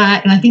come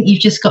back. And I think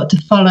you've just got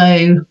to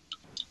follow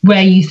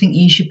where you think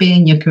you should be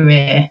in your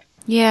career.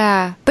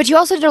 Yeah. But you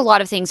also did a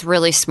lot of things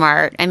really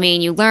smart. I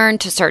mean, you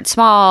learned to start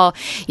small.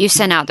 You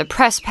sent out the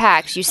press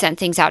packs. You sent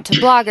things out to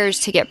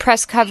bloggers to get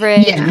press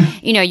coverage. Yeah.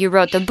 You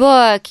wrote the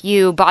book.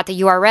 You bought the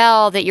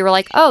URL that you were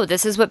like, oh,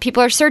 this is what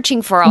people are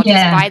searching for. I'll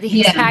just buy the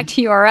exact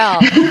URL.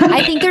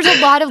 I think there's a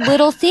lot of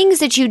little things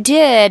that you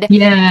did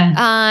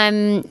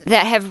that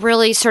have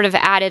really sort of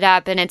added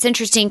up. And it's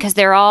interesting because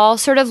they're all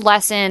sort of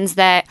lessons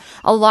that,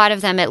 a lot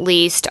of them at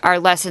least, are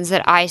lessons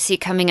that I see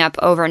coming up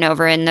over and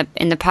over in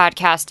the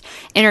podcast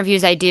interviews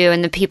interviews I do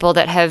and the people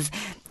that have,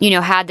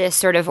 had this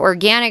sort of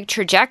organic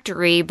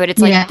trajectory, but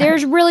it's like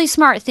there's really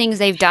smart things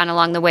they've done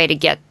along the way to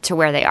get to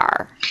where they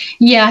are.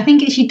 Yeah, I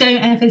think it's you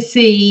don't ever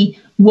see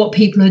what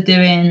people are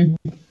doing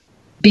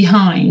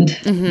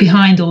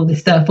behind all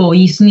this stuff, or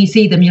you suddenly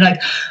see them, you're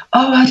like,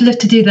 oh, I'd love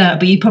to do that,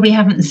 but you probably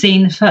haven't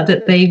seen the fact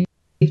that they've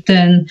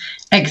done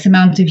X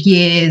amount of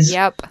years,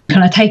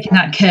 kind of taken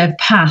that curved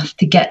path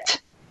to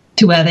get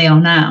to where they are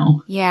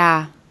now.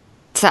 Yeah.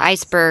 It's the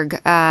iceberg,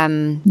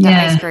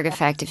 iceberg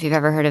effect, if you've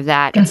ever heard of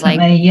that.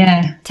 Definitely,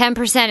 it's like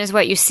 10% is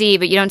what you see,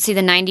 but you don't see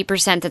the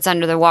 90% that's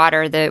under the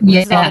water, which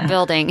is all the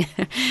building.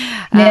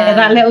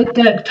 That little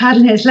duck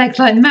paddling its legs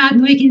like mad,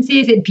 and we can see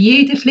it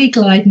beautifully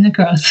gliding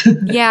across.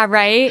 Yeah,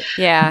 right?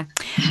 Yeah.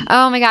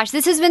 Oh my gosh,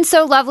 this has been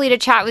so lovely to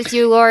chat with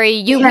you,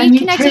 Lori. We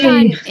connected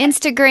on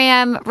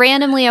Instagram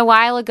randomly a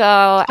while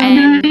ago,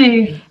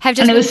 and have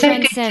just been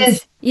friends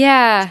since.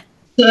 Yeah.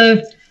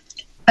 So,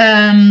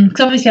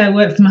 because obviously I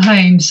work from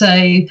home, so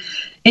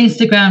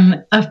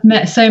Instagram, I've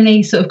met so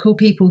many sort of cool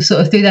people sort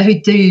of through there who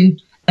do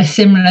a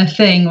similar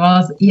thing,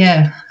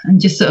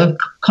 and just sort of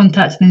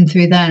contacted them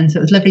through there. And so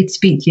it was lovely to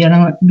speak to you.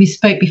 And we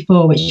spoke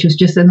before, which was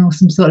just an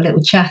awesome sort of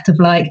little chat of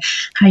like,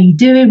 how you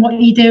doing? What are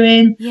you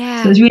doing?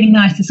 Yeah. So it was really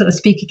nice to sort of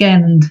speak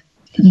again and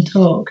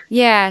talk.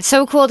 Yeah,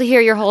 so cool to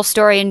hear your whole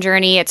story and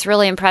journey. It's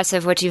really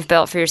impressive what you've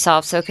built for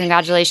yourself. So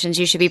congratulations.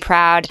 You should be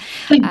proud.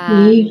 Thank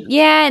you.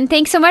 Yeah, and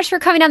thanks so much for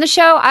coming on the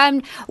show.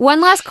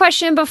 One last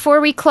question before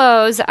we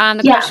close.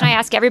 The question I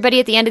ask everybody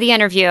at the end of the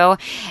interview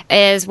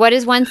is, what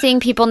is one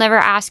thing people never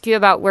ask you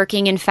about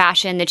working in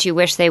fashion that you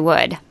wish they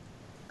would?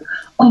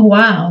 Oh,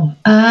 wow.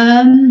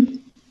 I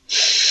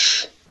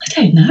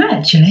don't know,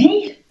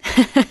 actually.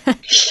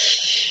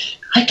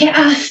 I get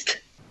asked...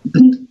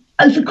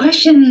 The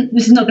question,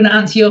 this is not going to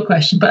answer your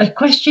question, but a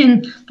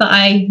question that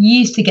I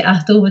used to get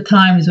asked all the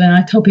time is when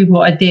I told people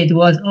what I did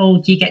was,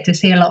 oh, do you get to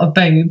see a lot of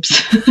boobs?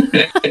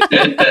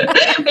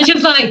 Which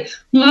was like,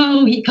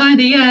 well, kind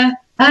of, yeah.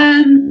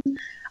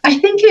 I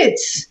think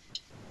it's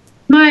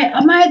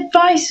my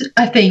advice,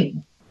 I think,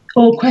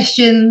 or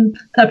question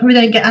that I probably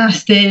don't get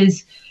asked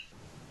is,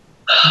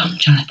 I'm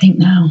trying to think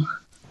now.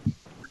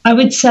 I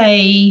would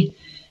say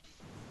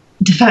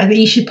the fact that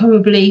you should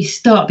probably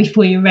start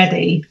before you're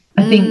ready.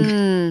 I think,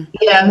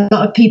 a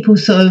lot of people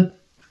sort of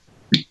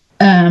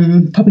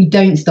probably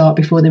don't start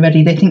before they're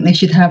ready. They think they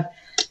should have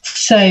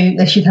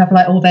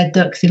like all their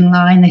ducks in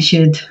line. They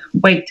should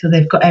wait till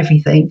they've got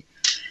everything.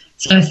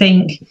 So I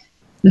think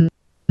the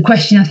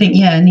question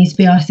needs to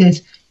be asked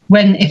is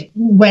when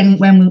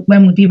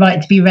would be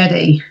right to be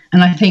ready?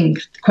 And I think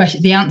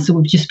the answer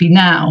would just be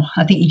now.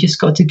 I think you just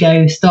got to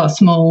go, start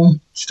small,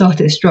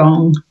 start it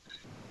strong,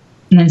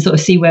 and then sort of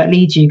see where it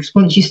leads you. Because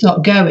once you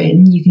start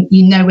going,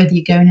 you know whether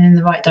you're going in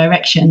the right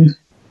direction.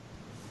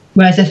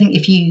 Whereas I think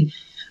if you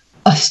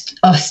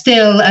are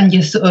still and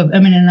you're sort of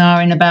umming and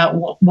ahhing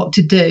about what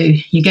to do,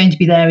 you're going to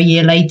be there a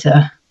year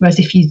later. Whereas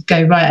if you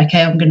go, right,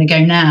 okay, I'm going to go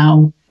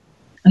now,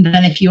 and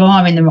then if you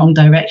are in the wrong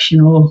direction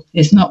or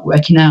it's not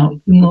working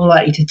out, you're more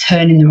likely to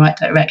turn in the right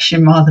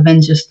direction rather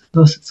than just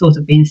sort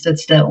of being stood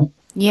still.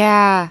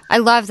 Yeah, I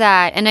love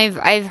that. And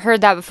I've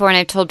heard that before, and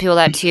I've told people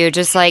that too.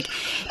 Just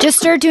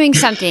start doing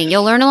something.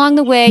 You'll learn along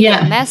the way.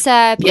 You'll mess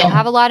up. You'll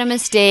have a lot of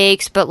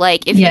mistakes. But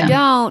if you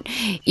don't,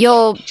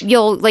 you'll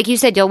like you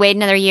said, you'll wait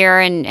another year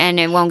and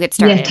it won't get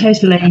started. Yeah,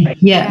 totally.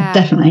 Yeah,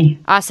 definitely.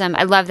 Awesome.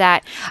 I love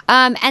that.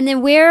 And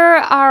then where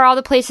are all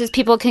the places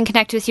people can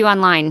connect with you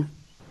online?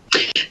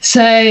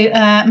 So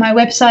my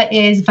website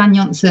is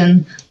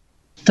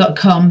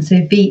vanjonson.com. So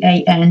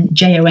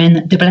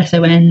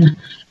VANJONSSON.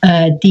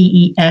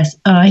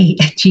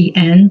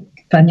 DESIGN,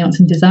 Van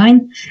Jonson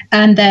Design,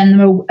 and then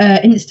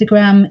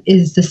Instagram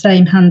is the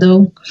same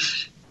handle,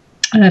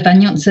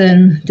 Van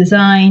Jonson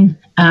Design,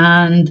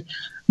 and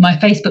my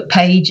Facebook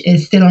page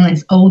is still on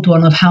its old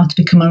one of how to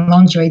become a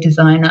lingerie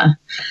designer,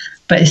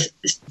 but it's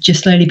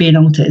just slowly being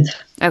altered.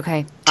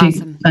 Okay,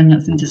 awesome. Van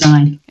Jonson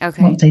Design.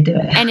 Okay, once they do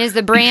it. And is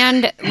the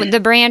brand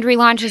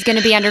relaunch is going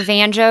to be under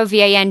Vanjo,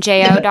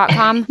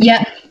 VANJO.com?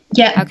 Yeah.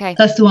 Okay,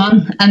 that's the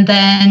one. And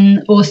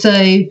then also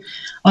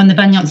on the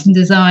Van Jonson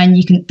Design,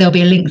 there'll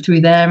be a link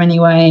through there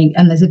anyway,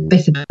 and there's a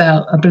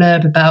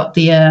blurb about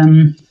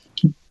the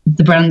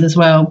brand as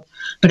well.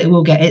 But it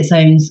will get its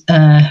own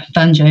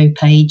Vanjo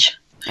page.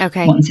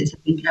 Okay. Once it's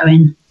been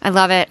going. I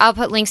love it. I'll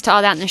put links to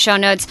all that in the show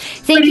notes.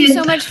 Thank you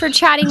so much for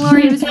chatting,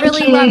 Lori. It was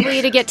really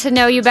lovely to get to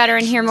know you better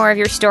and hear more of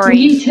your story.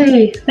 You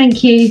too.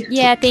 Thank you.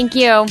 Yeah, thank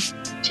you.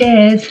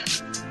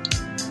 Cheers.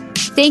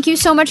 Thank you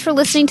so much for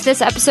listening to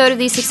this episode of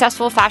the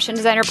Successful Fashion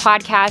Designer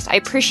Podcast. I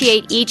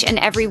appreciate each and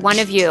every one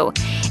of you.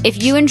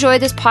 If you enjoy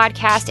this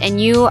podcast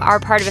and you are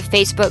part of a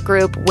Facebook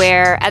group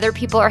where other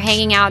people are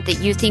hanging out that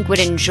you think would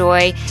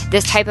enjoy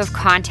this type of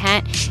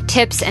content,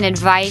 tips and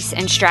advice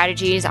and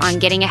strategies on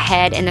getting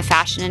ahead in the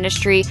fashion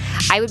industry,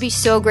 I would be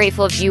so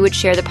grateful if you would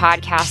share the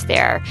podcast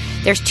there.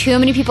 There's too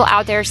many people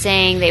out there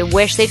saying they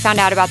wish they found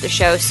out about the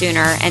show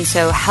sooner, and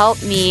so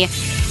help me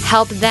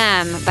help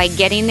them by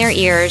getting their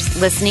ears,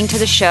 listening to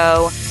the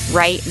show,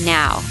 right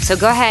now. So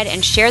go ahead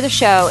and share the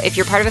show if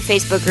you're part of a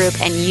Facebook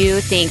group and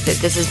you think that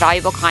this is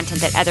valuable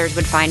content that others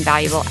would find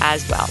valuable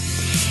as well.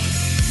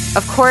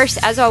 Of course,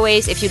 as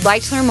always, if you'd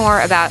like to learn more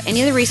about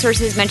any of the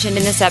resources mentioned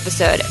in this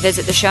episode,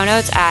 visit the show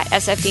notes at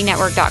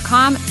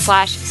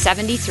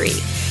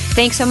sfdnetwork.com/73.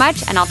 Thanks so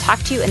much, and I'll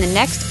talk to you in the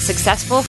next Successful